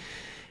choppy.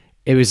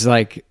 It was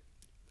like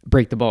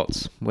break the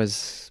bolts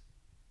was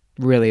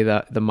really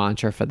the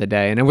mantra for the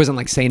day. And I wasn't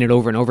like saying it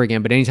over and over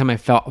again, but anytime I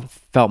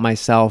felt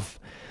myself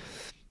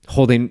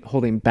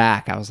holding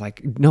back, I was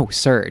like, no,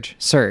 surge.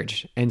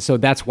 And so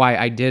that's why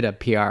I did a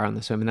PR on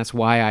the swim, and that's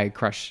why I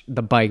crushed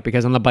the bike,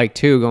 because on the bike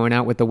too, going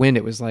out with the wind,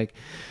 it was like,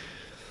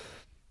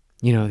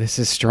 this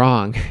is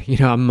strong.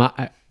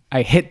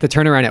 I hit the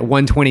turnaround at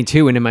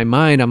 122, and in my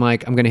mind, I'm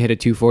like, I'm going to hit a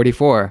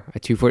 244, a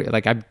 240.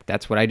 Like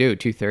that's what I do,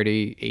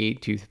 238,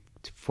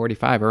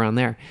 245, around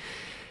there.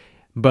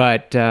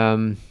 But,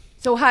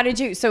 so how did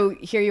you, so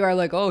here you are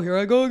like, oh, here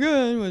I go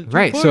again.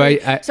 Right.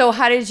 So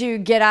how did you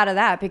get out of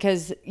that?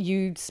 Because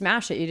you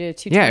smashed it. You did a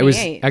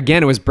 228. Yeah,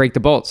 it was break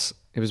the bolts.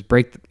 It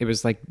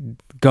was like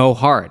go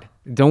hard.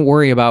 Don't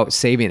worry about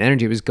saving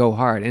energy. It was go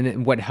hard.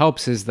 And what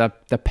helps is the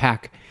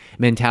pack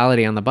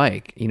mentality on the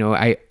bike. You know,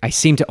 I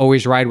seem to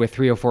always ride with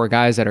 3 or 4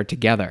 guys that are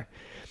together,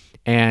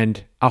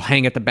 and I'll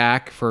hang at the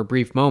back for a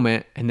brief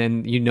moment, and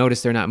then you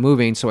notice they're not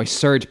moving. So I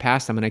surge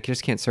past them, and I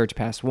just can't surge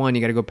past one.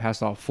 You got to go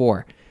past all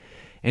 4.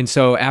 And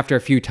so after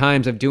a few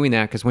times of doing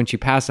that, because once you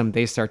pass them,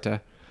 they start to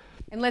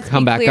and let's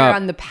come be back clear up.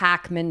 on the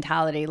pack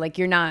mentality. Like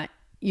you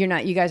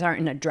guys aren't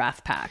in a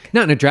draft pack.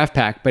 Not in a draft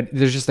pack, but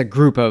there's just a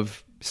group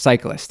of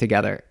cyclists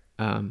together.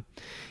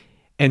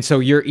 And so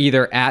you're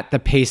either at the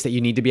pace that you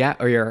need to be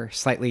at, or you're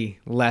slightly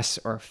less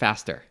or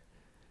faster.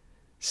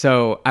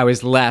 So I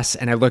was less,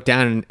 and I look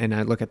down and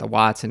I look at the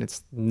watts, and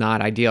it's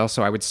not ideal.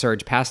 So I would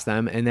surge past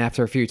them. And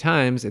after a few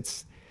times,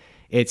 it's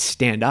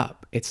stand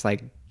up. It's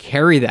like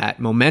carry that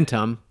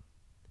momentum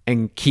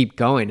and keep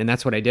going. And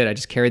that's what I did. I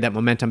just carried that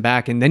momentum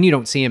back, and then you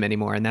don't see him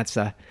anymore. And that's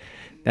a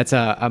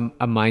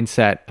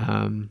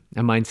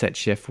mindset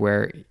shift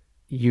where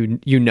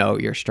you know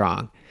you're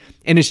strong,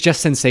 and it's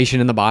just sensation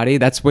in the body.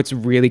 That's what's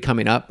really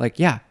coming up. Like,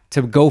 yeah,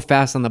 to go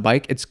fast on the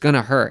bike, it's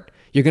gonna hurt.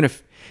 You're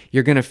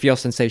gonna feel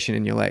sensation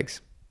in your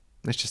legs.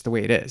 That's just the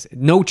way it is.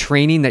 No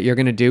training that you're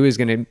gonna do is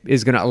gonna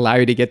allow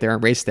you to get there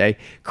on race day,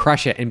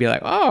 crush it, and be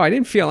like, oh, I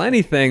didn't feel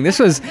anything.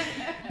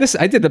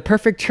 I did the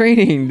perfect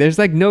training. There's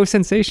like no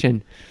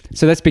sensation.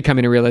 So that's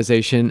becoming a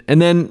realization.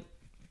 And then,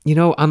 you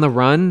know, on the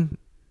run,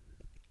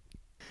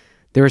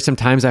 there were some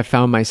times I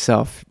found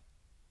myself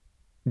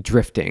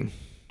drifting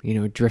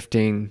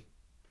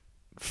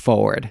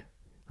forward.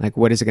 Like,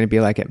 what is it going to be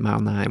like at mile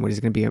 9? What is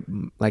it going to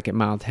be like at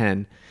mile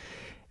 10?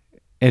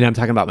 And I'm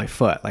talking about my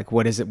foot. Like,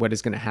 what is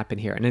going to happen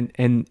here?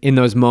 And in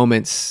those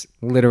moments,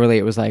 literally,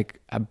 it was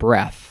like a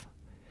breath.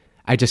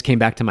 I just came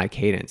back to my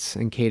cadence,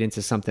 and cadence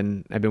is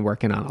something I've been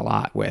working on a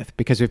lot with,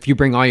 because if you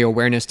bring all your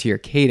awareness to your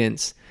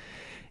cadence,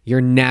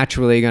 you're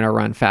naturally going to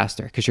run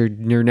faster, because you're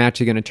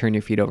naturally going to turn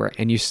your feet over,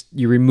 and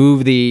you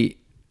remove the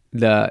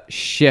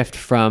shift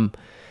from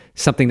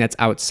something that's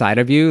outside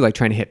of you, like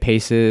trying to hit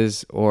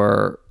paces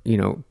or, you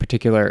know,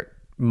 particular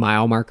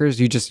mile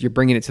markers. You're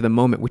bringing it to the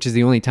moment, which is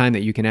the only time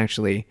that you can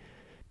actually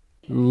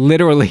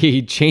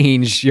literally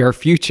change your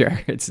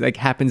future. It's like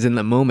happens in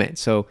the moment.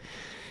 So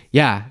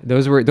yeah,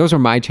 those were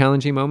my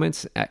challenging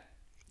moments.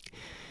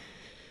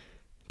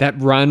 That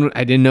run,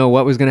 I didn't know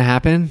what was going to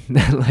happen,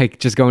 like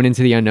just going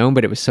into the unknown,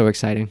 but it was so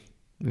exciting.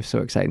 It was so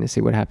exciting to see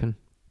what happened.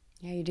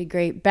 Yeah, you did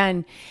great.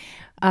 Ben,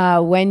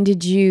 when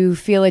did you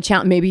feel a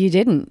challenge? Maybe you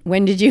didn't.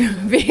 When did you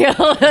feel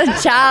a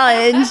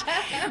challenge?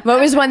 What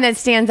was one that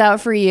stands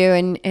out for you,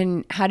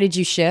 and how did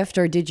you shift,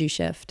 or did you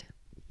shift?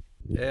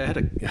 Yeah,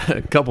 I had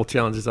a couple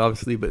challenges,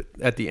 obviously, but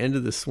at the end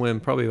of the swim,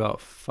 probably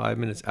about 5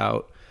 minutes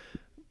out,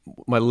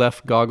 my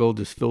left goggle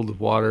just filled with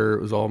water.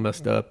 It was all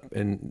messed up,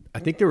 and I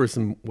think there were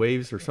some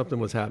waves or something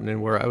was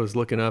happening where I was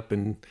looking up,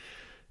 and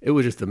it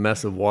was just a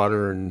mess of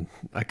water, and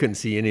I couldn't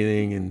see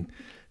anything, and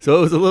so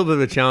it was a little bit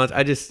of a challenge.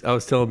 I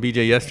was telling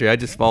BJ yesterday, I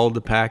just followed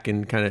the pack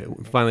and kind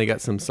of finally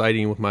got some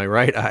sighting with my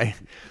right eye,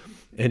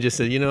 and just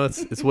said, you know,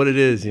 it's what it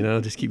is, you know,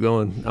 just keep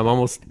going. I'm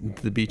almost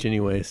to the beach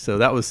anyway. So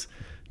that was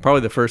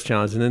probably the first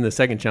challenge. And then the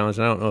second challenge,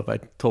 and I don't know if I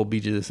told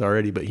BJ this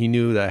already, but he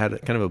knew that I had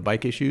kind of a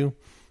bike issue.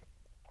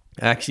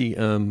 Actually,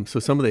 so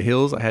some of the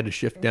hills I had to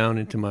shift down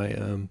into my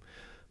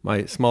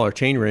my smaller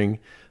chain ring,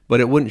 but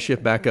it wouldn't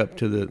shift back up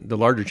to the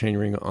larger chain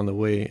ring on the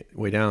way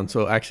down.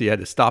 So actually I had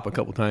to stop a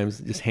couple times,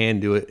 just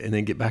hand do it, and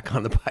then get back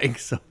on the bike.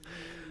 So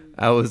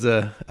I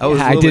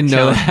didn't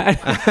know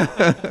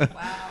that.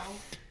 Wow.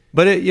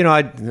 But it, you know,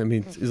 I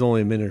mean, it's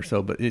only a minute or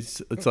so, but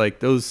it's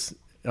like those.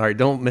 All right,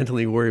 don't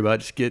mentally worry about it.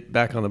 Just get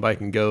back on the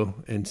bike and go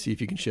and see if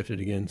you can shift it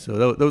again.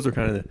 So those are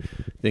kind of the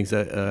things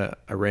that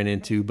I ran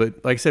into.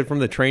 But like I said, from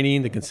the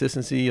training, the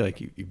consistency, like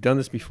you've done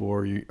this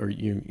before,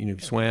 you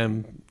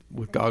swam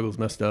with goggles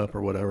messed up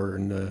or whatever,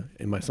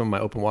 in some of my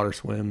open water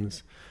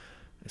swims.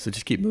 So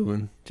just keep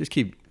moving, just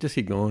keep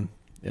going.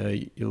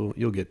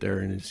 You'll get there,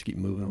 and just keep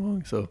moving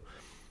along. So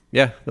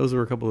yeah, those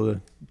were a couple of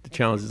the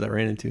challenges I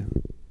ran into.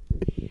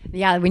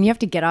 Yeah, when you have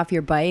to get off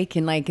your bike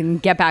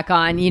and get back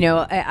on, you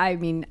know, I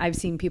mean, I've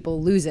seen people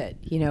lose it,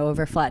 you know,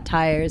 over flat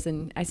tires,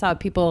 and I saw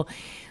people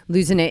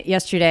losing it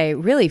yesterday.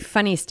 Really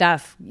funny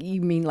stuff.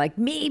 You mean like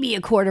maybe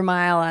a quarter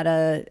mile at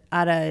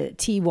a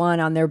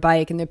T1 on their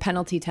bike, and their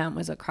penalty tent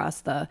was across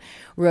the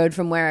road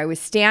from where I was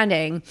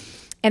standing.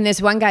 And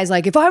this one guy's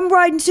like, if I'm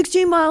riding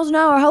 16 miles an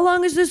hour, how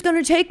long is this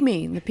going to take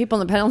me? And the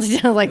people in the penalty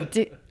tent are like,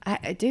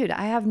 dude,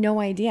 I have no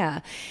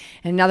idea.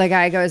 And another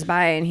guy goes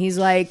by and he's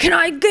like, can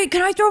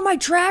I throw my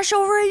trash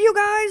over at you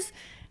guys?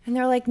 And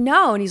they're like,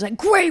 no. And he's like,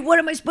 great, what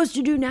am I supposed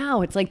to do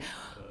now? It's like,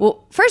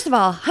 well, first of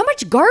all, how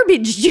much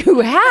garbage do you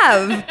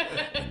have?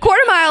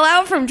 Quarter mile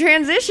out from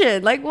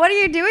transition. Like, what are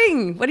you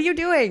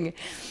doing?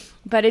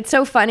 But it's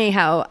so funny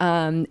how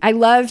I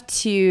love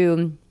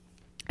to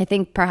I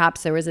think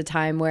perhaps there was a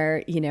time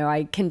where,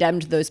 I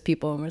condemned those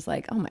people and was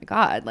like, oh my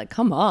God, like,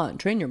 come on,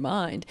 train your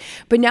mind.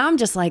 But now I'm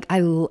just like,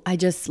 I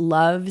just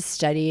love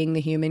studying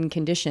the human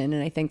condition.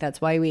 And I think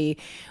that's why we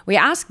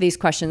ask these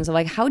questions of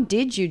like, how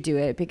did you do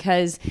it?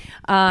 Because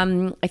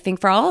I think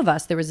for all of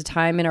us, there was a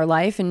time in our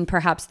life, and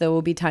perhaps there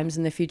will be times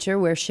in the future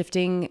where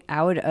shifting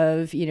out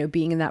of,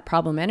 being in that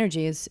problem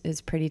energy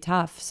is pretty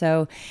tough.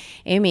 So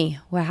Amy,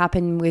 what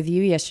happened with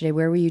you yesterday?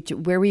 Where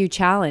were you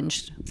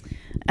challenged?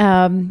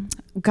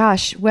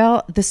 Gosh,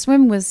 well, the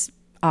swim was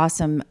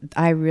awesome.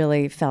 I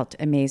really felt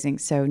amazing.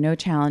 So no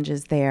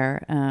challenges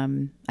there.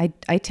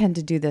 I tend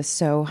to do the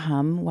so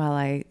hum while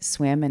I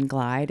swim and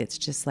glide. It's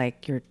just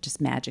like you're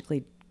just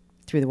magically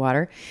through the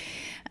water.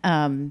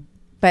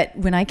 But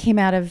when I came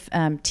out of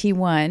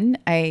T1,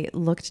 I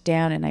looked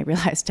down and I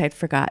realized I'd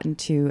forgotten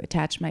to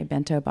attach my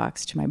bento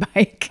box to my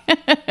bike.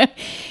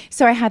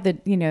 So I had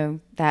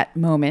that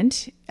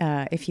moment,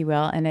 if you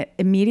will, and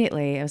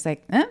immediately I was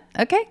like,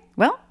 okay,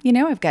 well,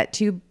 I've got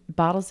 2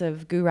 bottles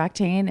of Goo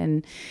Roctane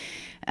and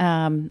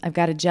I've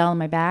got a gel in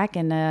my back,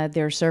 and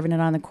they're serving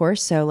it on the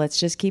course. So let's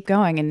just keep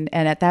going. And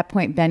at that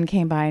point, Ben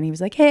came by and he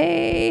was like,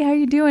 hey, how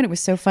you doing? It was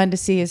so fun to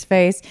see his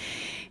face.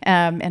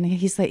 And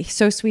he's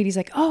so sweet. He's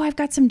like, oh, I've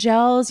got some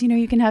gels.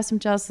 You can have some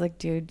gels. Like,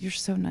 dude, you're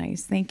so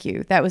nice. Thank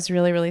you. That was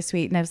really, really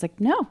sweet. And I was like,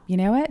 no, you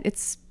know what?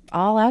 It's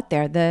all out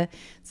there.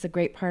 It's the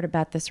great part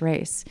about this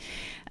race.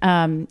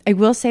 I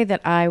will say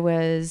that I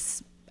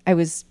was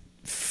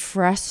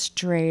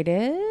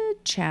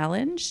frustrated,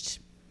 challenged.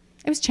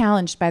 I was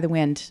challenged by the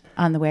wind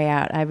on the way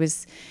out.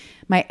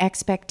 My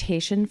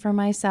expectation for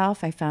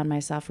myself, I found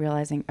myself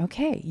realizing,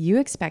 okay, you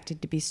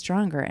expected to be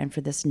stronger and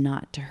for this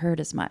not to hurt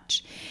as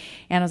much.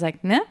 And I was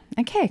like, nah,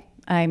 okay,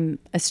 I'm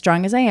as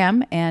strong as I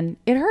am and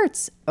it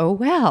hurts. Oh,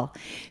 well.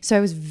 So I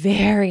was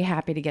very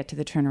happy to get to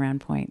the turnaround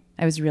point.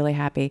 I was really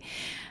happy.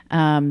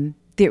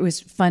 It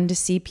was fun to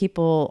see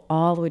people,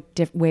 all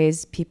the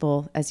ways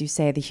people, as you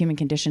say, the human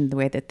condition, the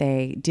way that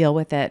they deal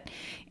with it.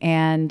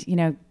 And,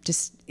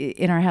 just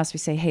in our house, we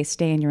say, hey,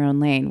 stay in your own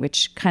lane,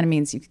 which kind of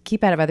means you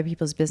keep out of other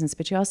people's business,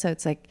 but you also,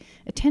 it's like,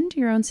 attend to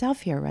your own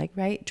self here,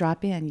 right?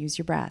 Drop in, use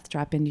your breath,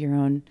 drop into your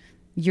own,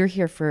 you're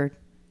here for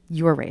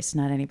your race,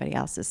 not anybody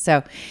else's.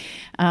 So,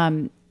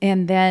 and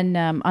then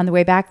on the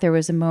way back, there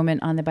was a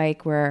moment on the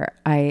bike where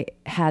I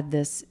had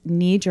this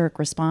knee-jerk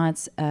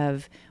response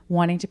of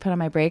wanting to put on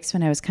my brakes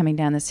when I was coming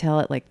down this hill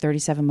at like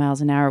 37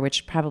 miles an hour,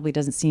 which probably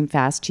doesn't seem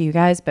fast to you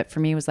guys, but for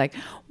me it was like,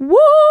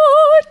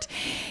 what?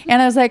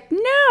 And I was like,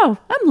 no,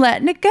 I'm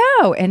letting it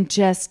go, and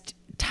just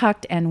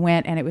tucked and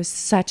went. And it was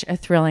such a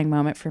thrilling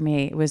moment for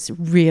me. It was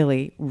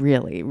really,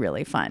 really,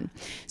 really fun.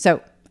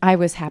 So I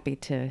was happy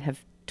to have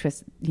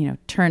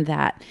turned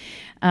that.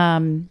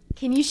 Can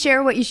you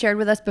share what you shared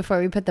with us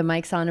before we put the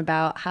mics on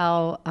about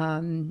how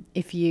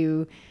if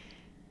you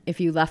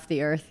left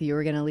the earth, you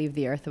were going to leave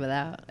the earth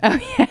without? Oh,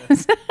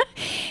 yes.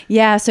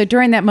 Yeah. So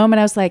during that moment,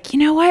 I was like, you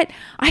know what?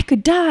 I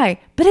could die,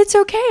 but it's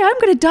okay. I'm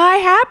going to die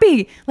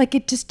happy. Like,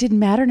 it just didn't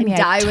matter to me.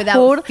 Die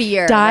without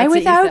fear. Die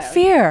without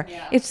fear.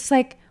 Yeah. It's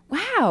like,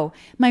 wow,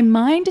 my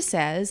mind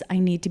says I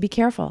need to be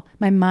careful.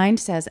 My mind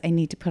says I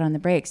need to put on the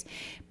brakes.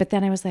 But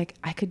then I was like,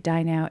 I could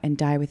die now and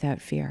die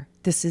without fear.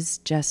 This is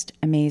just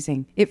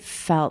amazing. It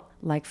felt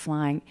like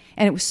flying.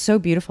 And it was so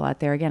beautiful out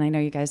there. Again, I know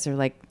you guys are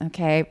like,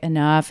 okay,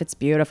 enough. It's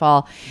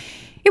beautiful.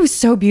 It was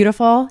so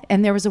beautiful.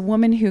 And there was a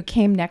woman who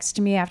came next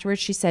to me afterwards.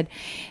 She said,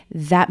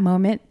 that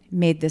moment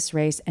made this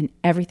race and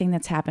everything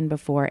that's happened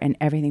before and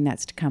everything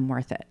that's to come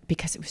worth it,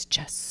 because it was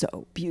just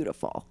so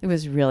beautiful. It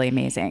was really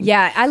amazing.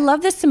 Yeah, I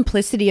love the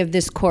simplicity of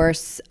this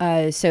course.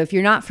 So if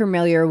you're not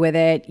familiar with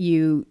it,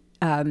 you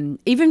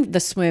even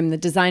the swim, the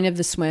design of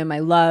the swim, I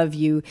love.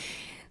 You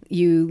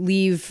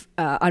leave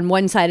on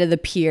one side of the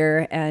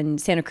pier,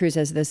 and Santa Cruz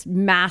has this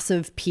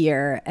massive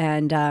pier,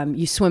 and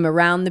you swim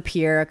around the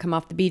pier, come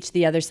off the beach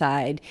the other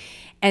side,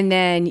 and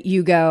then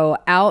you go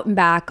out and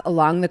back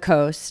along the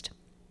coast.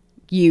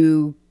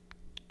 You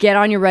get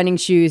on your running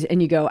shoes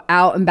and you go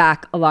out and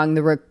back along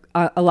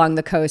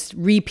the coast,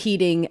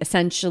 repeating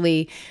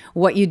essentially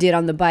what you did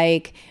on the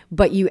bike,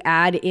 but you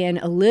add in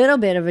a little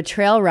bit of a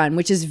trail run,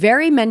 which is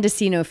very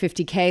Mendocino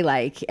 50K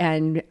like.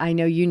 And I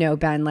know,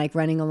 Ben, like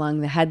running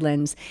along the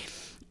headlands.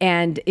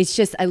 And it's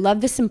just, I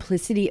love the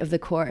simplicity of the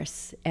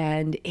course,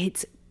 and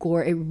it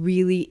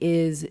really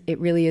is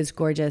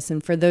gorgeous.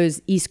 And for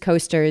those East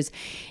Coasters,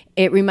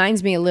 it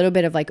reminds me a little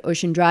bit of like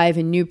Ocean Drive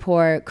in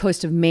Newport,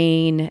 coast of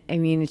Maine. I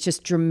mean, it's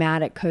just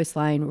dramatic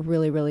coastline,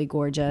 really, really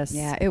gorgeous.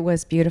 Yeah, it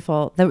was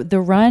beautiful. The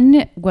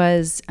run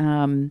was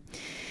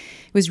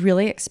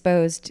really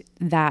exposed.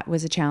 That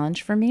was a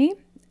challenge for me,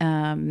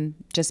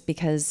 just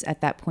because at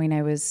that point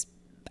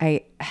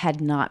I had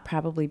not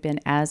probably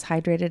been as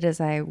hydrated as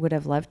I would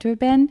have loved to have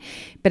been,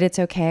 but it's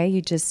okay.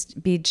 You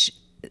just beach,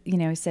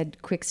 said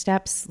quick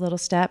steps, little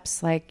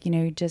steps, like,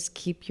 just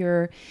keep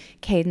your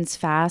cadence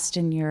fast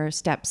and your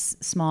steps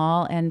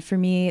small. And for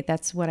me,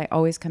 that's what I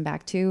always come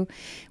back to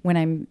when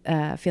I'm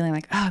feeling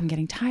like, I'm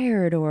getting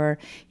tired, or,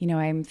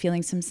 I'm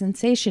feeling some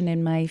sensation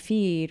in my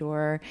feet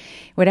or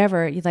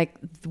whatever.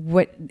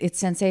 It's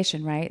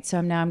sensation, right?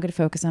 So now I'm going to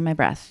focus on my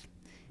breath.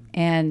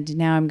 And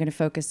now I'm going to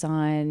focus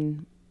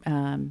on,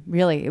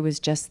 really, it was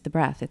just the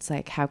breath. It's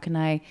like, how can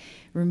I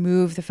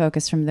remove the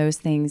focus from those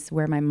things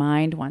where my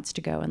mind wants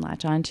to go and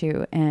latch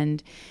onto,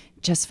 and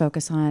just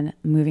focus on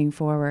moving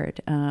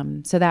forward.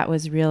 So that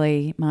was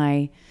really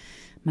my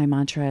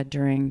mantra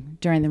during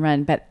the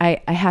run. But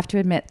I have to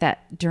admit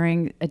that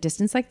during a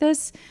distance like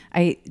this,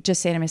 I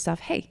just say to myself,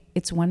 hey,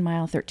 it's 1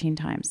 mile 13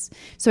 times.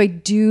 So I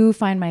do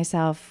find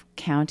myself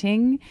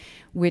counting,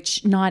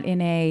 which not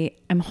in a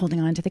I'm holding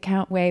on to the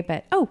count way,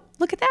 but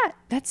look at that,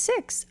 that's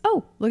 6.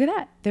 Oh, look at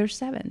that, there's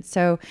 7.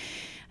 So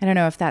I don't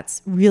know if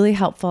that's really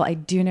helpful. I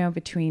do know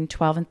between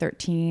 12 and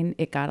 13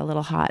 it got a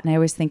little hot, and I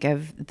always think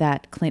of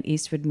that Clint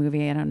Eastwood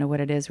movie, I don't know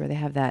what it is, where they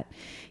have that,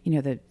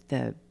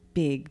 the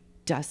big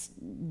dust,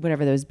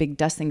 whatever, those big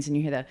dust things, and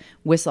you hear the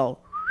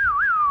whistle.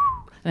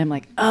 And I'm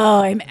like,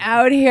 I'm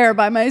out here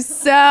by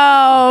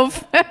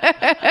myself.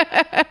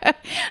 I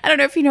don't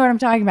know if you know what I'm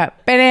talking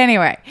about, but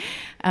anyway,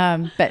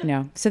 but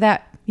no. So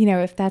that,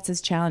 if that's as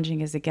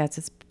challenging as it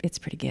gets, it's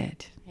pretty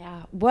good.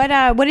 Yeah. What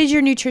did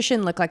your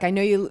nutrition look like? I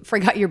know you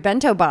forgot your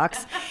bento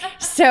box,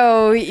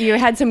 so you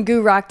had some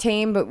GU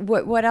Roctane,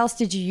 but what else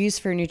did you use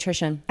for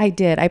nutrition? I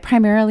did. I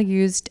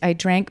primarily I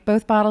drank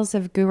both bottles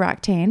of GU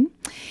Roctane,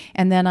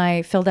 and then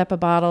I filled up a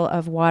bottle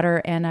of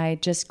water, and I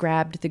just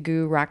grabbed the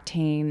GU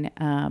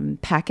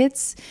Roctane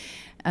packets.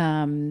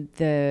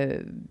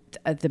 The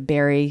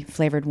berry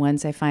flavored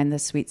ones. I find the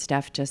sweet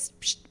stuff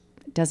just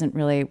doesn't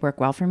really work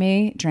well for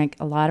me. Drank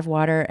a lot of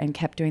water and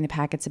kept doing the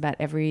packets about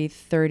every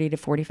 30 to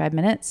 45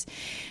 minutes.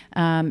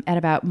 At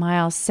about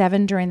mile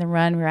 7 during the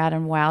run, we were out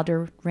on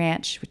Wilder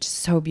Ranch, which is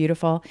so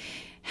beautiful.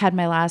 Had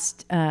my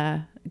last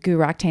GU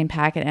Roctane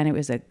packet, and it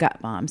was a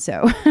gut bomb.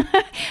 So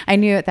I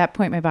knew at that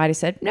point my body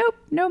said, nope,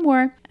 no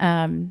more.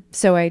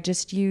 So I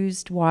just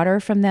used water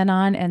from then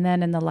on. And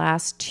then in the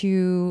last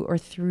 2 or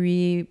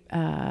 3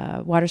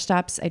 water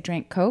stops, I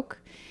drank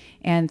Coke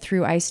and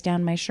threw ice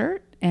down my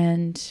shirt,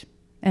 and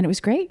it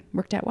was great.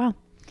 Worked out well.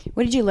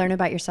 What did you learn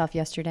about yourself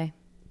yesterday?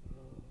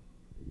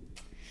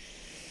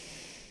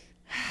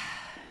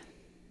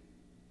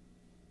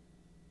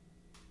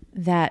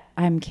 That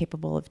I'm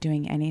capable of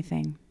doing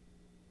anything,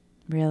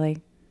 really.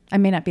 I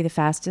may not be the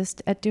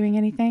fastest at doing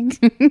anything,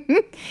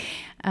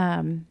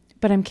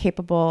 but I'm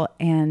capable,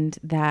 and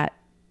that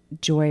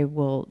joy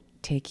will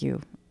take you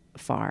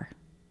far.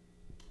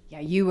 Yeah,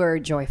 you were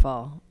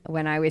joyful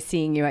when I was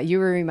seeing you. You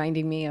were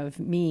reminding me of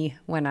me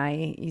when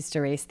I used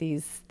to race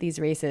these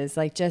races,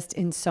 like just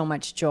in so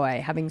much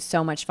joy, having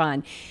so much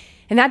fun.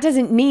 And that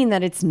doesn't mean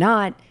that it's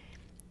not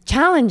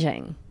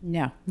challenging.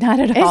 No, not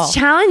at all. It's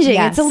challenging.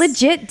 Yes. It's a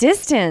legit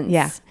distance.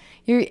 Yeah.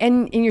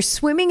 You're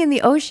swimming in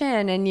the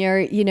ocean, and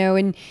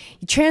and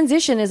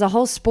transition is a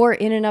whole sport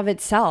in and of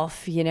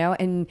itself,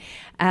 and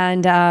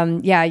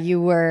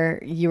you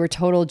were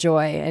total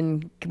joy.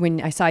 And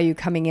when I saw you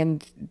coming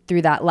in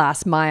through that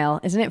last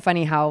mile, isn't it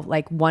funny how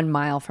like 1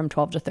 mile from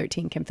 12 to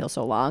 13 can feel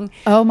so long?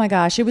 Oh my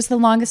gosh, it was the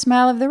longest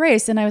mile of the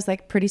race, and I was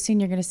like, pretty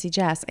soon you're going to see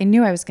Jess. I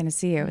knew I was going to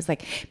see her. I was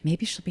like,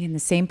 maybe she'll be in the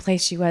same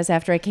place she was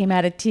after I came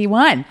out of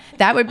T1.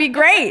 That would be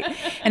great.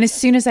 And as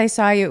soon as I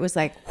saw you, it was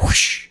like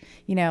whoosh,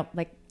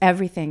 like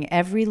everything,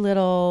 every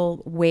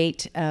little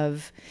weight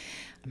of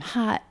I'm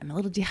hot, I'm a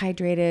little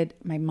dehydrated,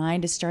 my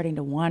mind is starting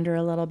to wander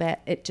a little bit.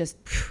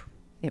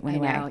 It went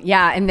away.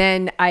 Yeah. And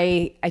then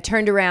I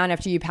turned around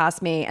after you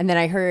passed me, and then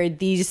I heard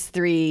these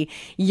 3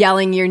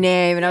 yelling your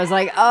name, and I was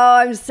like, oh,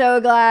 I'm so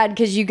glad.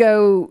 Cause you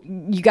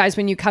guys,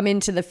 when you come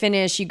into the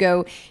finish, you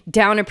go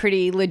down a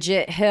pretty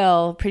legit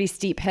hill, pretty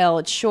steep hill.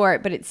 It's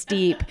short, but it's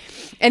steep.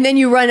 And then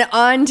you run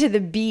onto the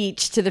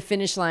beach to the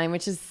finish line,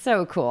 which is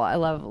so cool. I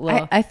love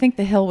I think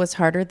the hill was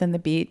harder than the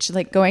beach.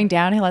 Like going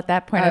downhill at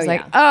that point, I was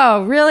like,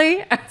 oh,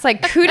 really? It's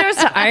like kudos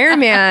to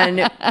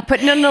Ironman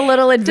putting in a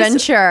little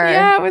adventure.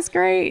 Yeah, it was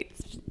great.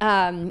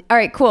 All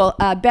right, cool.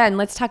 Ben,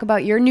 let's talk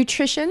about your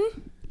nutrition.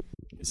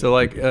 So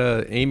like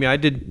Amy, I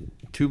did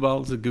 2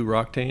 bottles of GU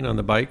Roctane on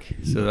the bike.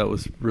 So that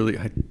was really,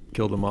 I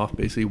killed them off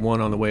basically, 1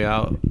 on the way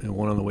out and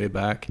 1 on the way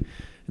back. And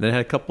then I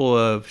had a couple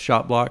of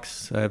shot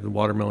blocks. I have the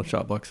watermelon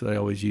shot blocks that I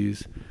always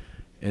use.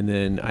 And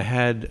then I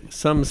had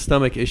some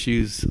stomach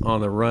issues on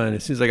the run.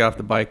 As soon as I got off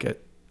the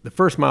bike, the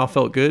first mile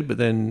felt good, but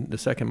then the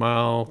second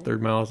mile,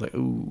 third mile, I was like,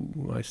 ooh,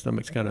 my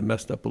stomach's kind of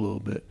messed up a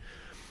little bit.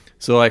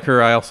 So like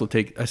her, I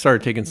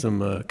started taking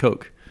some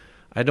Coke.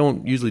 I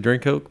don't usually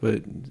drink Coke,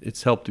 but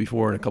it's helped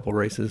before in a couple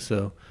races.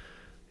 So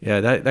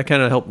yeah, that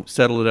kind of helped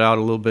settle it out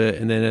a little bit.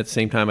 And then at the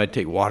same time, I'd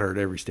take water at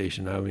every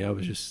station. I mean, I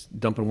was just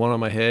dumping 1 on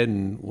my head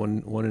and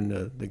one in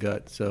the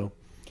gut. So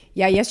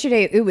yeah,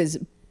 yesterday it was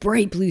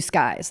bright blue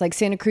skies. Like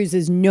Santa Cruz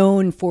is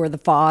known for the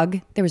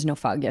fog. There was no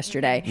fog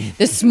yesterday.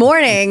 This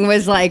morning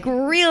was like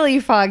really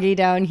foggy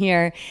down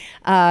here.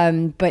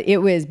 But it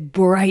was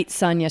bright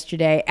sun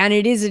yesterday. And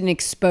it is an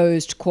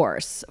exposed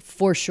course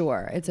for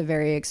sure. It's a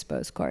very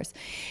exposed course.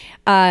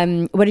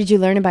 What did you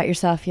learn about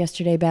yourself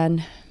yesterday,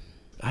 Ben?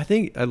 I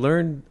think I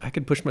learned I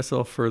could push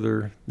myself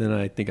further than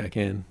I think I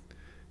can.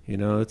 You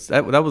know,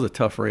 that was a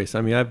tough race.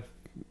 I mean,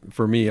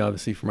 for me,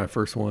 obviously, for my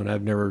first one,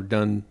 I've never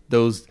done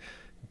those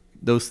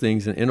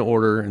things in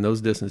order and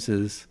those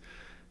distances.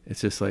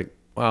 It's just like,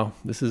 wow,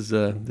 this is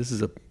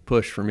a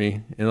push for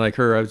me. And like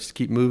her, I would just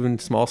keep moving,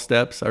 small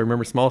steps. I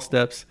remember small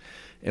steps.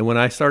 And when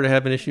I started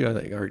having an issue, I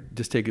think, all right,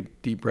 just take a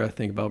deep breath,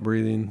 think about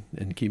breathing,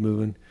 and keep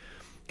moving.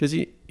 Because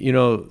you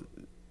know,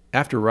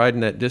 after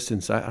riding that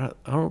distance, I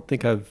don't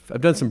think I've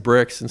done some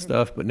bricks and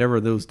stuff, but never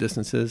those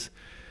distances.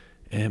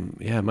 And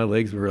yeah, my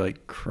legs were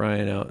like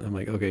crying out. I'm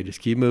like, okay, just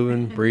keep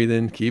moving,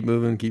 breathing, keep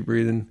moving, keep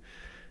breathing.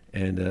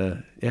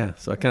 And yeah,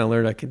 so I kind of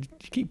learned I could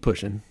keep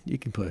pushing. You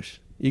can push.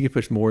 You can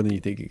push more than you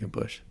think you can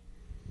push.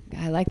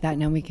 I like that.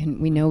 Now we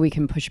know we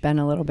can push Ben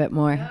a little bit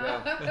more.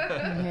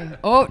 Okay.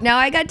 Oh, now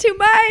I got 2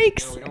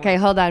 mics. Okay,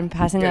 hold on.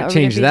 Passing that over.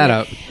 Change to that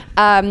up.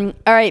 All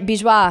right,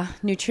 Bijois,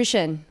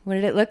 nutrition. What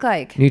did it look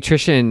like?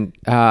 Nutrition,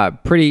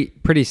 pretty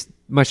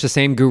much the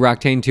same. Goo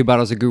Roctane, 2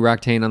 bottles of Goo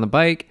Roctane on the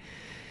bike.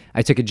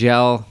 I took a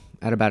gel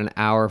at about an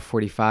hour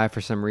 45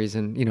 for some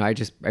reason. You know,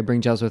 I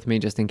bring gels with me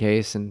just in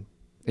case, and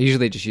I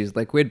usually just use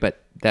liquid,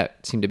 but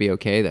that seemed to be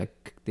okay.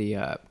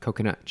 The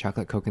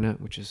chocolate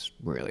coconut, which is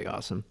really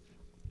awesome.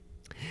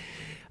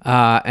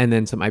 And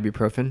then some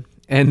ibuprofen,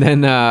 and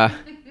then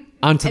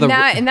onto the.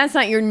 And that's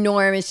not your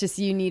norm. It's just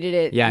you needed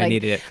it. Yeah, like, I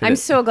needed it. I'm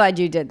so glad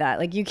you did that.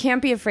 Like, you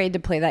can't be afraid to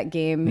play that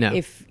game. No.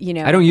 If you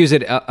know. I don't use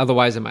it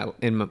otherwise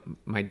in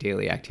my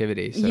daily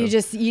activity. So.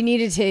 You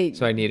needed to.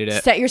 So I needed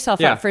it. Set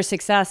yourself up for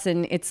success,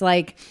 and it's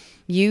like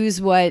use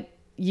what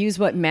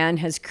man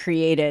has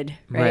created,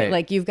 right?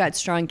 Like, you've got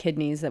strong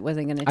kidneys that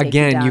wasn't going to take you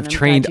down. Again, you've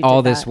trained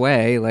all this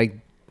way. Like,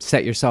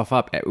 set yourself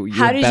up at your best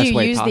way possible. How did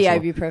you use the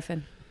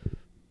ibuprofen?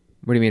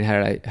 What do you mean?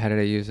 How did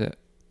I use it?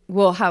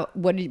 Well,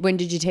 when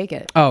did you take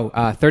it?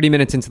 30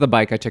 minutes into the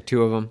bike, I took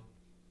 2 of them.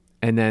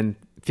 And then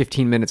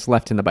 15 minutes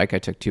left in the bike, I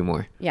took 2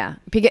 more. Yeah.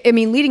 I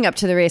mean, leading up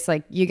to the race,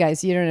 like, you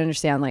guys, you don't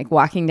understand, like,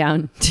 walking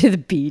down to the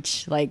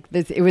beach, like,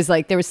 it was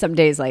like, there was some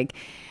days, like,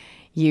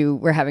 you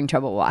were having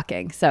trouble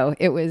walking. So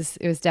it was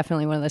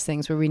definitely one of those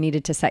things where we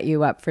needed to set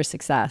you up for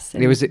success.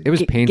 And it was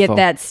painful. Get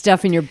that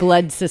stuff in your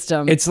blood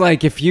system. It's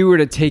like if you were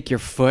to take your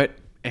foot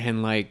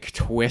and like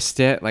twist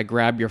it, like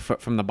grab your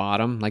foot from the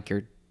bottom, like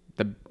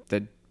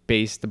the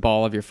base, the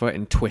ball of your foot,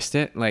 and twist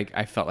it. Like,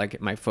 I felt like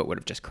my foot would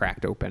have just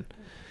cracked open.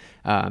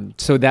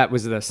 So that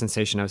was the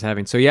sensation I was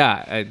having. So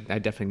yeah, I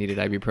definitely needed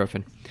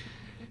ibuprofen.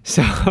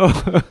 So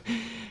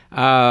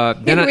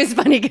it was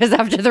funny because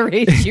after the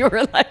race, you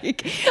were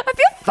like, I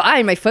feel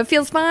fine. My foot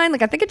feels fine.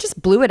 Like, I think I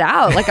just blew it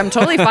out. Like, I'm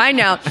totally fine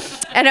now.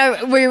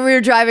 And we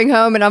were driving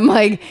home, and I'm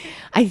like,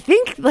 I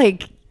think,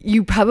 like,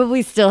 you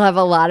probably still have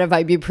a lot of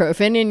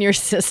ibuprofen in your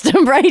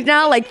system right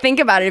now. Like, think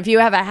about it. If you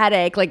have a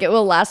headache, like, it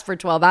will last for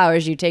 12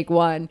 hours. You take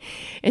 1.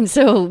 And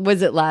so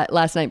was it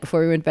last night before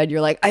we went to bed?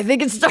 You're like, I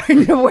think it's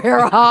starting to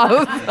wear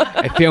off.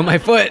 I feel my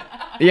foot.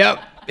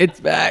 Yep,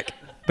 it's back.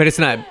 But it's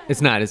not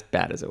as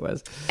bad as it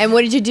was. And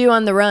what did you do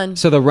on the run?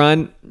 So the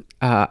run,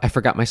 I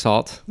forgot my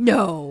salt.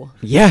 No.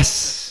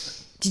 Yes.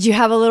 Did you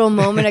have a little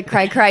moment of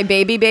cry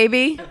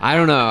baby? I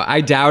don't know.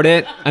 I doubt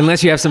it.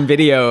 Unless you have some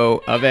video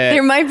of it.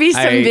 There might be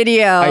some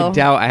video. I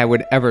doubt I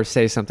would ever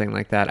say something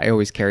like that. I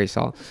always carry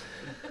salt.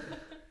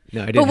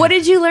 No, I didn't. But what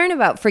did you learn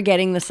about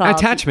forgetting the salt?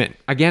 Attachment.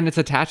 Again, it's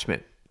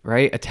attachment,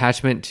 right?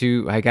 Attachment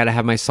to, I got to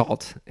have my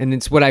salt. And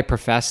it's what I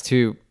profess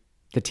to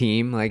the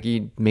team. Like,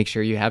 you make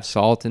sure you have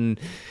salt and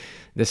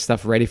this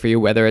stuff ready for you,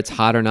 whether it's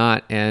hot or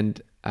not.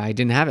 And I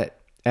didn't have it.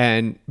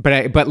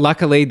 But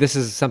luckily, this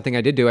is something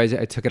I did do. I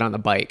took it on the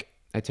bike.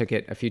 I took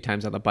it a few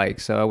times on the bike,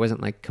 so I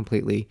wasn't like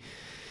completely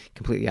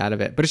out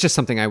of it. But it's just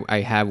something I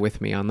have with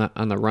me on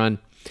the run.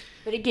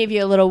 But it gave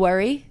you a little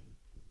worry?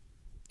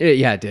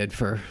 Yeah, it did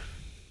for,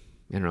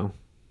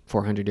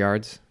 400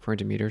 yards,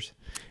 400 meters.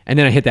 And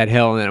then I hit that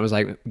hill, and then it was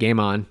like, game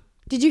on.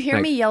 Did you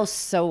hear me yell,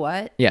 "So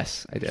what"?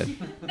 Yes, I did.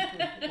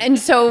 And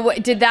so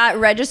did that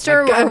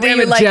register, or were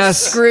you like,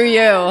 Jess, screw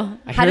you?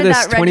 How did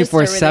that register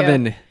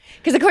 24/7.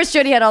 Because, of course,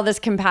 Jody had all this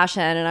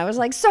compassion, and I was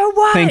like, so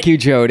what? Thank you,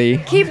 Jody.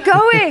 Keep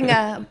going.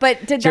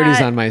 But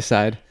Jody's on my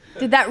side.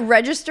 Did that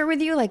register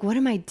with you? Like, what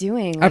am I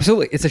doing? Like,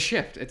 absolutely. It's a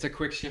shift. It's a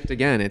quick shift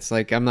again. It's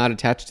like, I'm not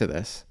attached to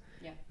this.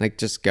 Yeah. Like,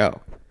 just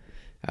go.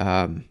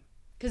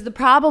 Because the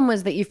problem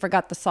was that you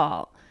forgot the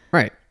salt.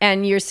 Right.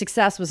 And your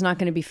success was not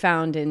going to be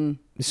found in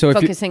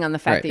focusing on the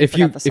fact that you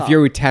forgot the salt. If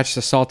you're attached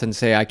to salt and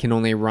say, I can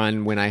only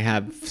run when I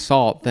have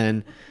salt,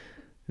 then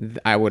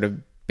I would have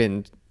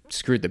been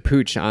screwed the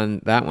pooch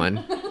on that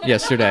one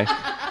yesterday.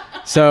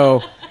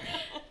 So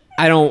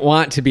I don't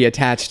want to be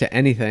attached to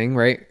anything,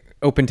 right?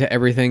 Open to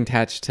everything,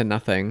 attached to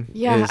nothing.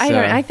 Yeah,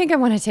 I think I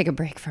want to take a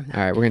break from that.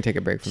 All right, we're going to take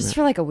a break from that. Just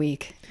for like a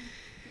week.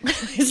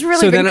 He's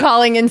really been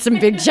calling in some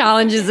big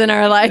challenges in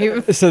our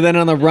life. So then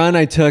on the run,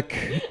 I took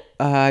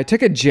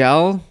a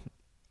gel,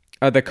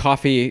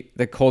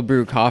 the cold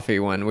brew coffee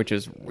one, which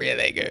is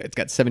really good. It's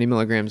got 70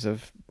 milligrams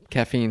of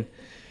caffeine.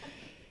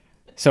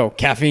 So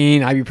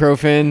caffeine,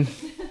 ibuprofen,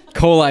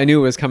 cola. I knew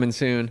it was coming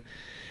soon.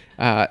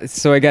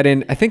 So I got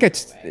in. I think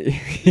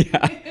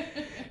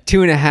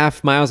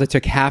 2.5 miles. I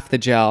took half the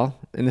gel,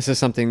 and this is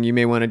something you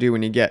may want to do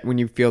when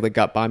you feel the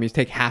gut bomb. You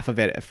take half of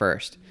it at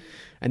first,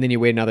 and then you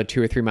wait another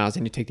 2 or 3 miles,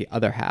 and you take the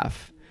other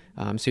half.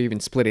 So you've been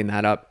splitting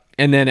that up.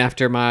 And then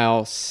after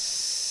mile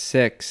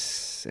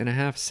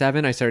 6.5,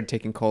 7, I started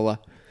taking cola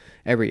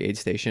every aid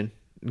station.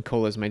 And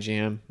cola is my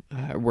jam.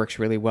 It works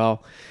really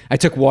well. I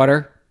took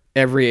water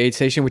every aid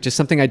station, which is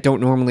something I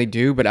don't normally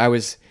do, but I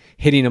was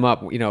hitting them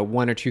up,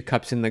 1 or 2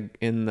 cups in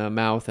the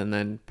mouth and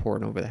then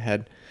pouring over the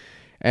head.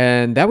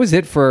 And that was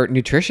it for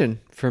nutrition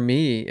for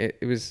me.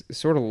 It was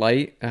sort of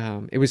light.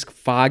 It was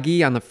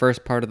foggy on the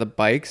first part of the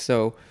bike,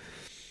 so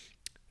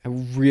I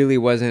really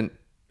wasn't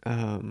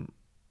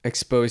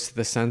exposed to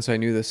the sun, so I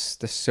knew the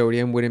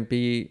sodium wouldn't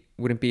be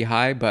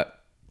high,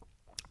 but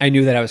I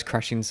knew that I was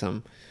crushing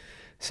some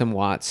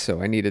watts,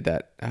 so I needed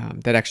that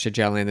extra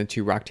gel and the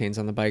 2 Roctanes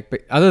on the bike.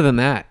 But other than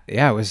that,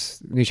 yeah,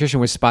 nutrition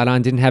was spot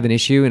on. Didn't have an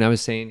issue, and I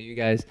was saying to you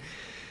guys,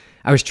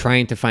 I was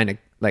trying to find a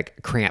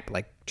cramp,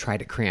 try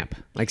to cramp,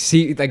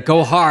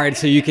 go hard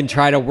so you can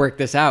try to work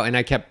this out, and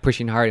I kept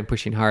pushing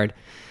hard,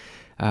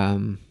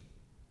 and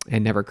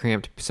never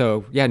cramped.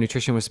 So yeah,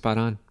 nutrition was spot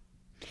on.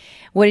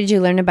 What did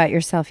you learn about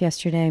yourself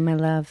yesterday, my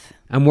love?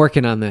 I'm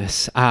working on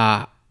this.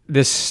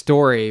 This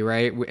story,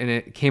 right? And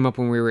it came up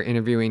when we were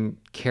interviewing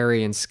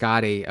Carrie and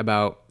Scotty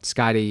about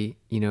Scotty,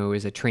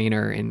 is a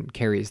trainer and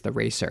Carrie's the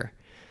racer.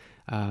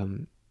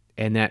 And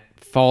that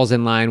falls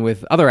in line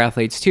with other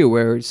athletes too,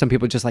 where some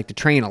people just like to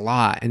train a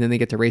lot and then they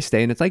get to race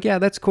day and it's like, yeah,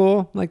 that's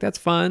cool. That's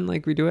fun.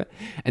 We do it.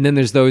 And then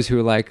there's those who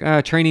are like,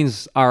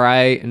 training's all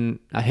right. And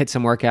I hit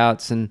some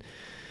workouts and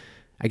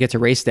I get to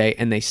race day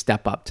and they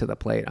step up to the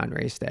plate on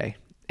race day.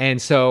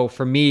 And so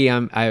for me,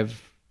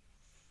 I've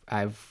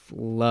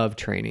loved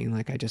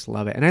training. I just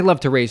love it. And I love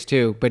to race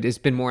too, but it's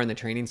been more on the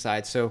training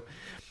side. So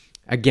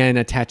again,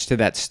 attached to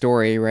that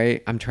story,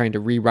 right? I'm trying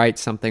to rewrite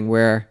something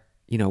where,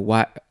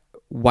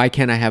 why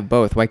can't I have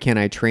both? Why can't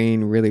I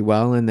train really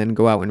well and then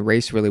go out and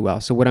race really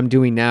well? So what I'm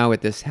doing now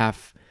at this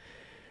half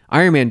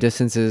Ironman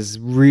distance is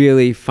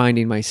really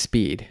finding my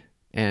speed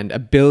and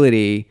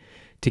ability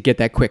to get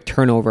that quick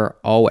turnover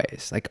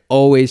always.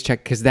 Always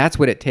check, because that's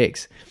what it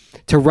takes.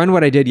 To run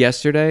what I did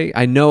yesterday,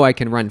 I know I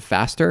can run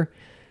faster.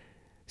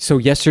 So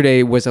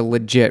yesterday was a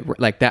legit,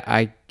 that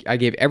I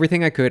gave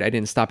everything I could. I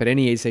didn't stop at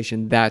any aid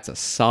station. That's a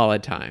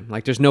solid time.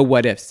 There's no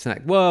what ifs. It's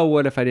not well,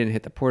 what if I didn't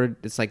hit the porta?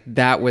 It's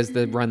that was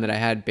the run that I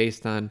had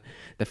based on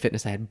the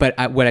fitness I had. But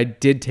what I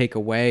did take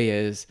away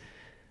is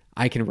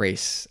I can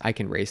race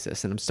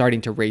this. And I'm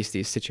starting to race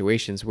these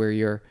situations where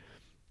you're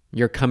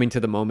coming to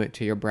the moment,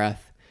 to your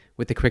breath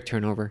with the quick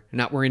turnover,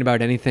 not worrying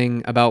about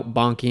anything about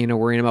bonking or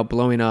worrying about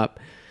blowing up.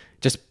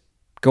 Just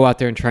go out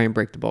there and try and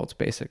break the bolts,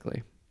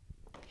 basically.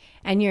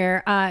 And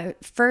your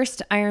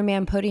first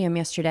Ironman podium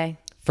yesterday.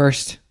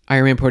 First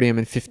Ironman podium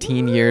in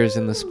 15 years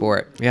in the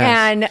sport.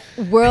 Yes.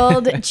 And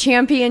world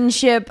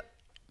championship,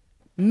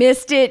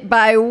 missed it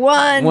by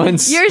one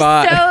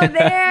spot.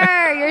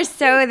 You're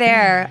so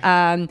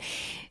there.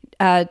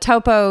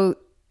 Topo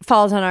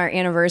falls on our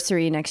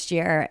anniversary next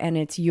year, and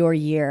it's your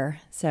year.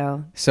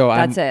 So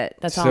that's it.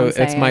 That's all I'm saying.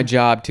 So it's my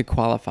job to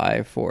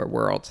qualify for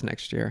Worlds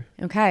next year.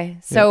 Okay.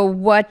 So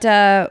what's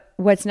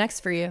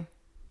next for you?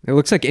 It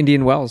looks like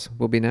Indian Wells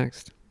will be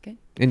next. Okay.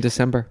 In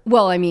December.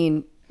 Well,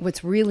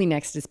 what's really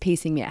next is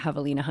pacing me at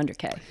Javelina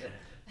 100K.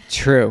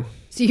 True.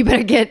 So you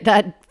better get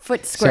that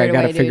foot squared away,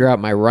 I got to figure out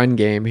my run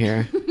game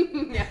here.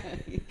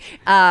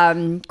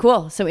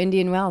 Cool. So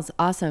Indian Wells.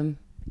 Awesome.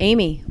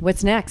 Amy,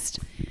 what's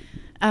next?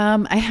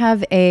 I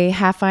have a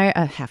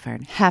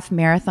half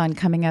marathon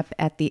coming up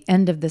at the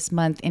end of this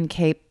month on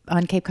Cape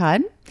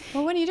Cod.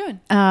 Well, what are you doing?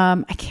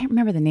 I can't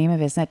remember the name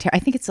of it. It's not I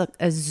think it's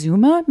a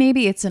Zuma.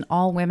 Maybe it's an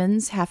all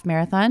women's half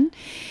marathon.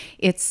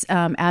 It's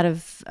out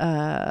of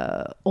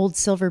Old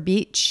Silver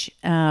Beach,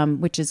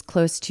 which is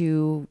close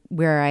to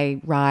where I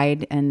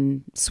ride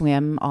and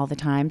swim all the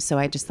time. So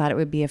I just thought it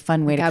would be a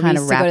fun way to kind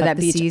of wrap up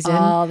the season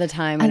all the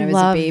time when I was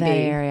a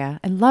baby. I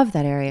love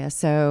that area.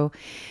 So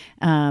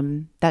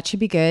that should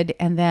be good.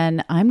 And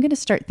then I'm going to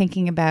start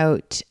thinking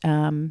about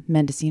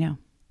Mendocino.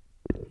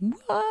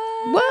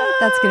 What?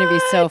 That's going to be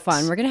so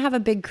fun. We're going to have a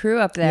big crew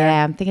up there.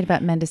 Yeah, I'm thinking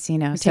about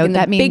Mendocino. So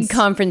that means big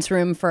conference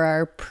room for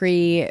our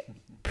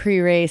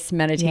pre-race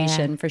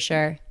meditation for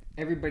sure.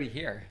 Everybody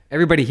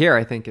here,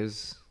 I think,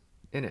 is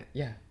in it.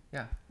 Yeah.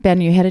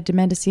 Ben, you headed to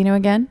Mendocino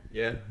again?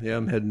 Yeah,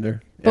 I'm heading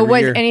there. But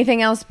was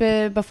anything else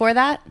before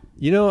that?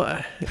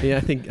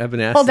 I think I've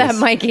been asked. Hold that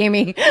mic,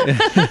 Amy.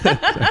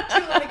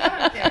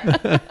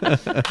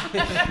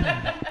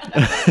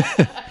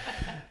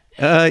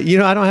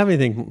 I don't have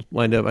anything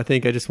lined up. I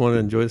think I just want to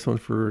enjoy this one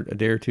for a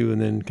day or two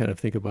and then kind of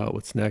think about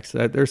what's next.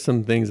 There's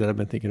some things that I've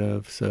been thinking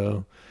of.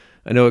 So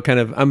I know it kind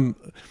of,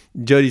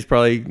 Jody's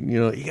probably,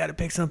 you got to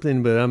pick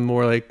something, but I'm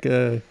more like,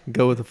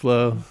 go with the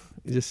flow.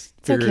 Just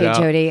It's figure okay, it out.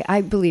 Jody.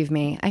 Believe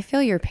me, I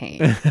feel your pain.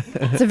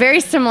 It's a very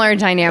similar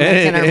dynamic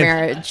in our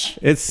marriage.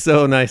 It's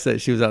so nice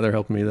that she was out there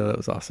helping me, though. That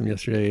was awesome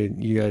yesterday.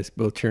 You guys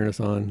both cheering us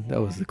on. That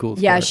was the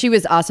coolest Yeah, part. she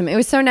was awesome. It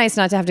was so nice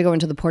not to have to go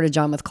into the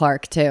Porta-John with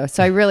Clark too.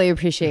 So I really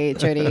appreciate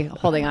Jody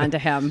holding on to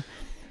him.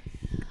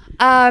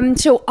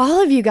 So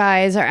all of you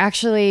guys are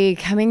actually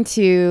coming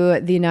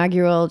to the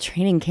inaugural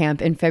training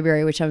camp in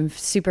February, which I'm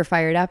super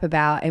fired up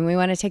about. And we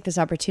want to take this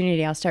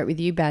opportunity. I'll start with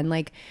you, Ben.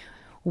 Like,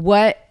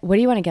 what do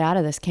you want to get out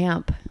of this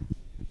camp?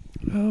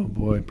 Oh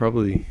boy,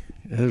 probably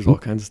there's all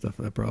kinds of stuff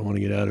I probably want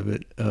to get out of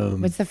it.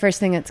 What's the first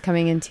thing that's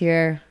coming into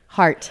your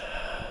heart?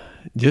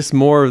 Just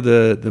more of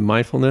the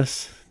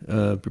mindfulness,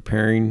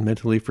 preparing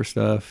mentally for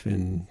stuff,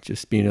 and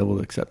just being able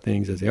to accept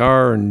things as they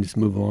are and just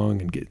move along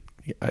and get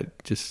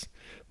just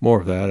more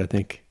of that, I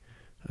think.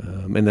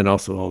 And then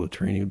also all the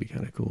training would be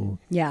kind of cool.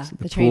 Yeah, So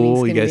the training's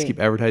pool, you gonna guys be- keep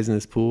advertising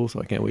this pool,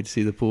 so I can't wait to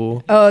see the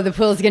pool. Oh, the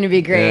pool's going to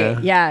be great. Yeah.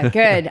 Yeah,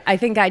 good. I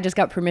think I just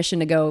got permission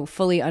to go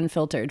fully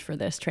unfiltered for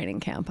this training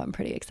camp. I'm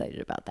pretty excited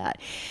about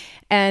that.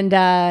 And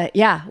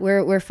yeah,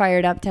 we're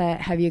fired up to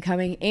have you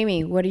coming.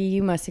 Amy, what are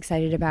you most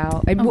excited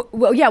about? And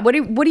what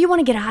do you want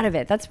to get out of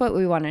it? That's what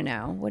we want to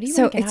know. What do you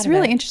So want to get it's out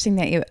really of it? interesting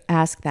that you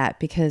ask that,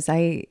 because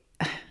I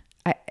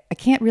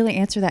can't really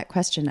answer that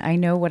question. I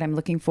know what I'm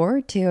looking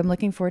forward to. I'm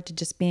looking forward to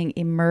just being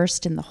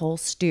immersed in the whole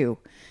stew,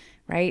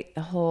 right?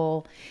 The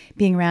whole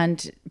being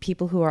around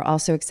people who are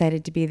also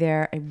excited to be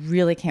there. I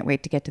really can't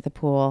wait to get to the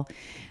pool.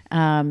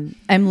 I'm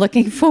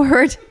looking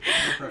forward.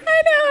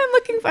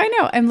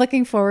 I'm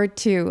looking forward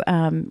to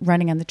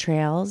running on the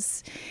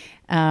trails.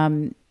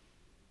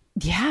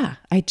 Yeah,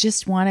 I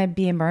just want to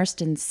be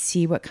immersed and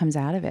see what comes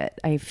out of it.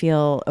 I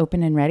feel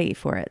open and ready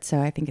for it.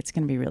 So I think it's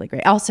going to be really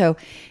great. Also,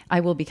 I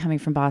will be coming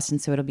from Boston,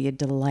 so it'll be a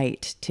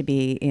delight to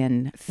be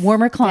in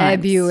warmer climes.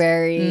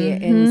 February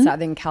in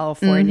Southern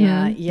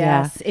California.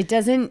 Yes. It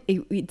doesn't,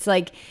 it's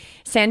like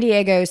San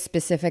Diego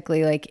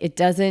specifically, like it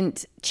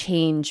doesn't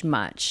change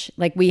much.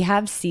 Like we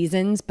have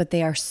seasons, but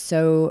they are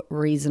so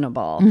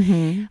reasonable.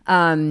 Yeah.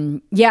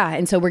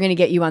 And so we're going to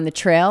get you on the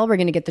trail. We're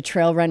going to get the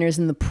trail runners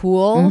in the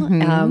pool.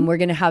 We're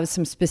going to have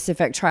some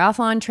specific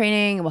triathlon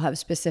training. We'll have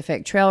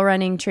specific trail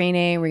running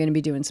training. We're going to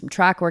be doing some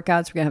track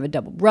workouts. We're going to have a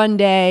double run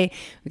day.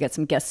 We got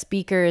some guest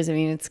speakers. I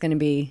mean, it's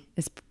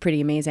pretty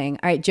amazing.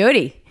 All right,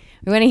 Jody,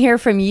 we want to hear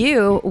from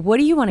you. What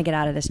do you want to get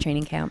out of this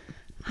training camp?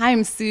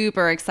 I'm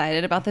super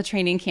excited about the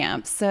training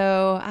camp.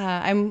 So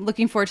I'm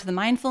looking forward to the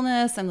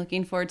mindfulness. I'm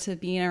looking forward to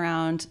being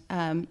around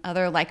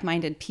other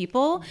like-minded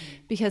people,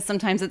 because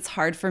sometimes it's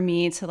hard for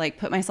me to like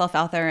put myself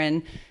out there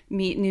and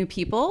meet new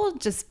people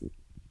just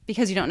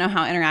because you don't know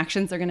how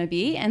interactions are going to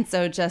be. And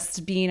so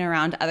just being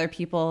around other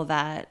people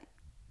that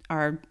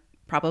are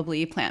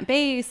probably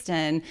plant-based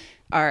and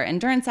are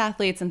endurance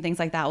athletes and things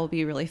like that will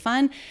be really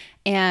fun.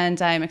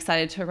 And I'm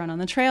excited to run on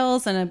the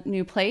trails in a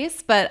new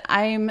place, but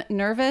I'm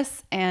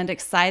nervous and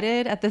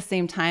excited at the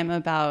same time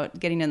about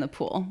getting in the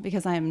pool,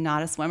 because I'm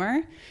not a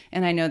swimmer.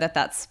 And I know that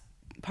that's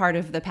part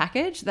of the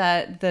package,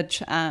 that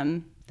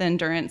the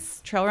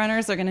endurance trail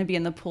runners are going to be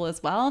in the pool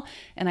as well.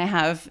 And I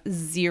have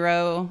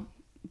zero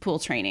pool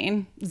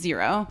training,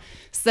 zero.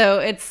 So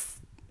it's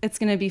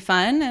going to be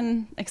fun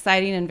and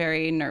exciting and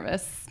very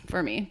nervous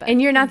for me. But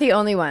And you're not the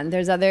only one.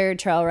 There's other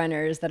trail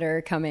runners that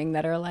are coming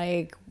that are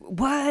like,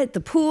 what?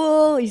 The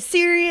pool? Are you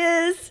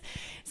serious?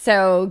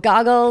 So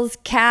goggles,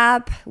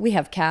 cap. We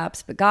have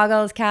caps, but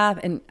goggles, cap,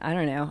 and I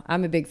don't know.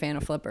 I'm a big fan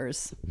of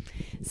flippers.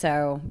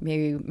 So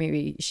maybe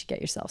you should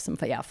get yourself some.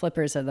 Yeah,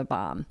 flippers are the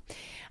bomb.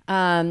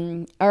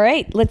 All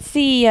right, let's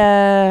see.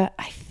 I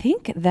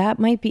think that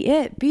might be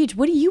it. Beach,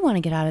 what do you want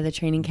to get out of the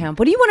training camp?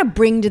 What do you want to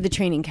bring to the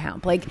training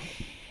camp? Like,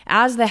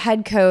 as the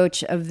head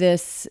coach of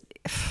this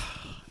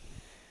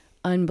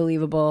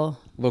unbelievable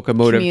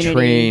Locomotive community.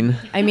 train.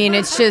 I mean,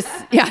 it's just,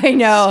 yeah, I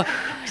know.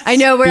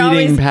 We're Speeding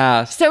always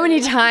past. so many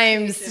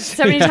times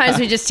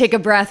we just take a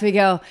breath. We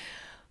go,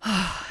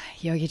 oh,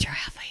 Yogi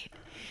Triathlete,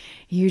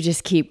 you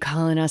just keep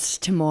calling us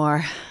to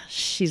more.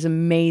 She's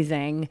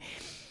amazing.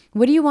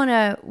 What do you want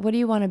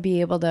to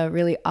be able to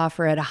really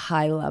offer at a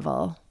high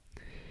level?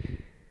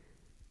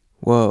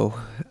 Whoa.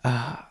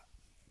 I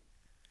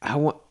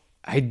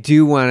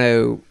do want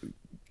to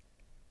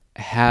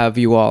have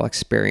you all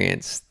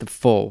experience the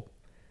full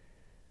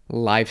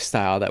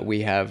lifestyle that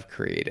we have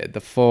created, the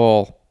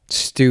full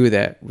stew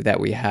that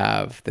we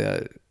have,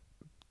 the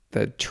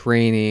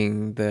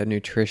training, the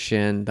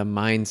nutrition, the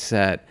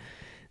mindset,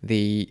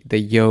 the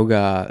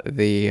yoga,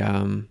 the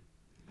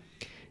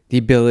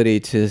ability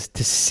to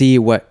see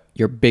what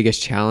your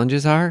biggest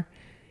challenges are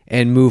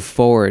and move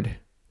forward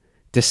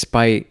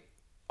despite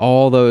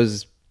all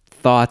those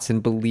thoughts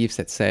and beliefs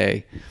that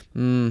say,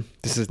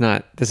 this is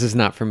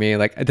not for me.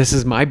 Like, this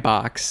is my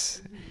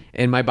box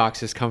and my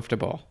box is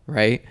comfortable,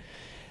 right?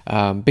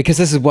 Because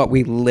this is what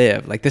we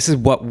live. Like, this is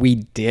what we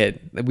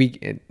did.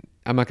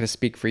 I'm not going to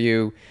speak for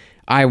you.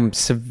 I'm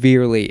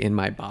severely in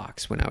my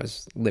box when I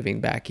was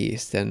living back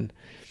east, and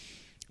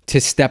to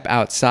step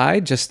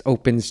outside just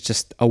opens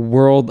just a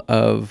world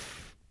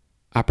of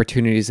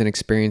opportunities and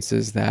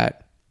experiences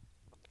that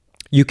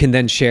you can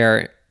then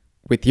share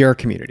with your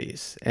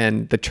communities,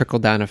 and the trickle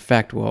down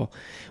effect will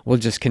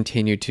just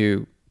continue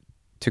to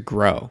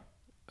grow.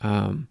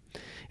 And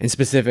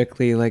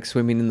specifically, like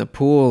swimming in the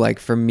pool, like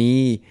for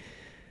me,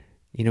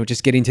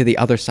 just getting to the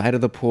other side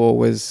of the pool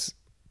was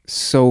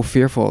so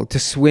fearful. To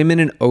swim in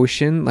an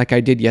ocean like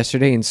I did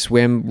yesterday and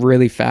swim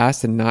really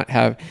fast and not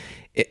have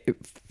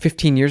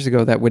 15 years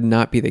ago, that would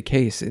not be the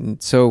case.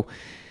 And so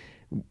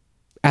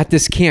at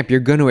this camp, you're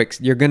going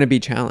to be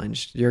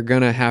challenged. You're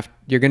going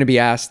to be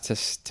asked to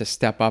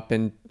step up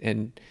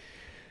and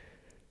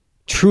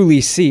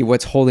truly see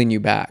what's holding you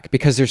back,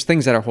 because there's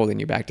things that are holding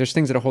you back. There's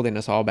things that are holding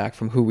us all back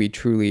from who we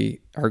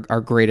truly are,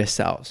 our greatest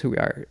selves, who we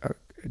are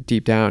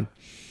deep down.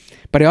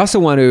 But I also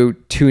want to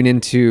tune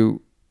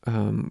into,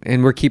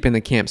 and we're keeping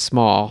the camp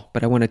small,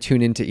 but I want to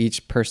tune into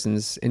each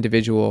person's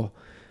individual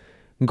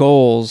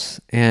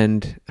goals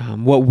and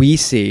what we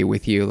see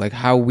with you, like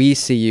how we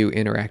see you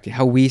interacting,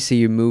 how we see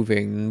you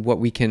moving, and what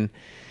we can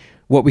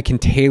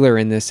tailor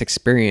in this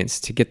experience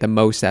to get the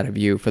most out of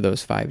you for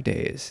those 5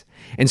 days.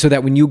 And so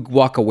that when you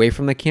walk away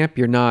from the camp,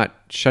 you're not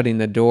shutting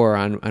the door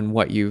on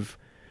what you've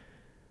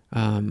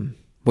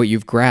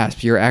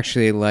grasped. You're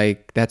actually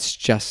like, that's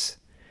just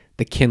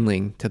the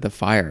kindling to the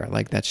fire.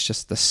 Like that's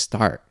just the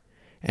start.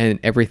 And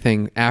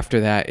everything after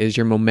that is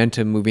your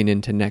momentum moving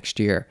into next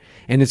year.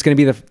 And it's going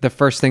to be the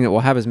first thing that we'll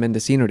have is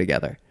Mendocino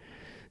together.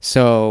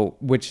 So,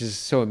 which is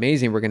so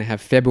amazing. We're going to have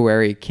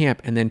February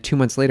camp. And then 2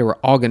 months later, we're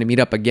all going to meet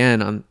up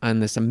again on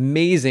this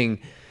amazing,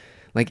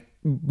 like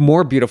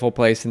more beautiful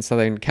place in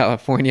Southern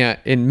California,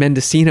 in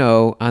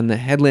Mendocino, on the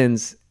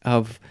headlands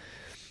of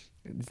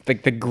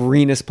like the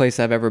greenest place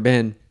I've ever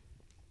been,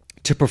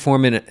 to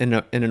perform in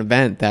an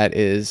event that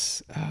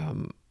is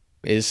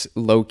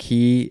low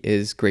key,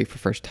 is great for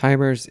first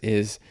timers,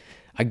 is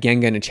again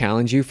going to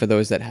challenge you for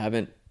those that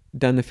haven't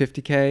done the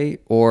 50K,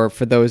 or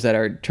for those that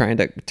are trying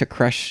to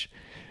crush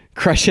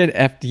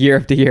it year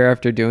after year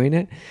after doing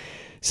it.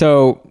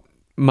 So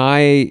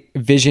my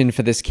vision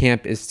for this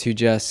camp is to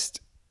just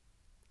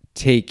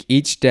take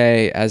each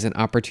day as an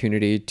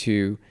opportunity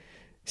to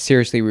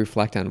seriously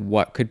reflect on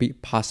what could be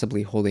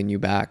possibly holding you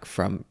back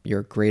from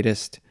your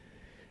greatest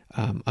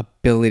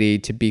ability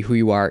to be who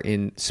you are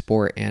in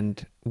sport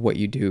and what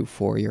you do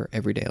for your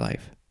everyday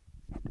life.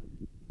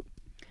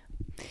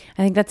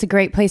 I think that's a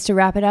great place to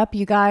wrap it up.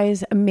 You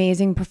guys,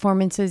 amazing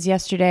performances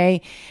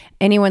yesterday.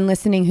 Anyone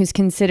listening who's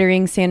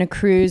considering Santa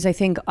Cruz, I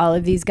think all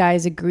of these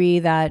guys agree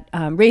that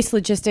race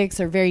logistics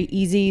are very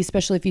easy,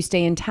 especially if you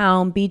stay in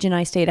town. Beej and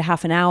I stayed a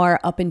half an hour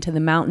up into the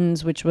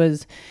mountains, which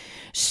was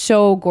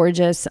so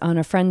gorgeous, on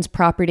a friend's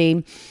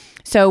property.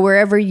 So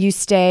wherever you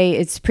stay,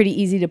 it's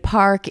pretty easy to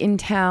park in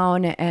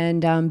town,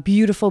 and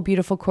beautiful,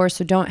 beautiful course.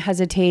 So don't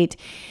hesitate,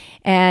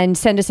 and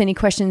send us any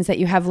questions that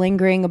you have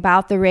lingering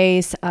about the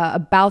race,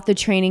 about the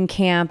training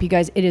camp. You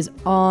guys, it is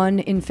on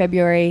in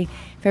February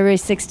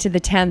 6th to the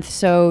 10th.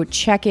 So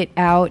check it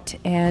out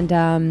and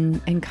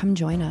come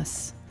join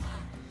us.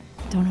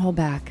 Don't hold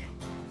back.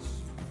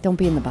 Don't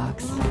be in the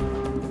box.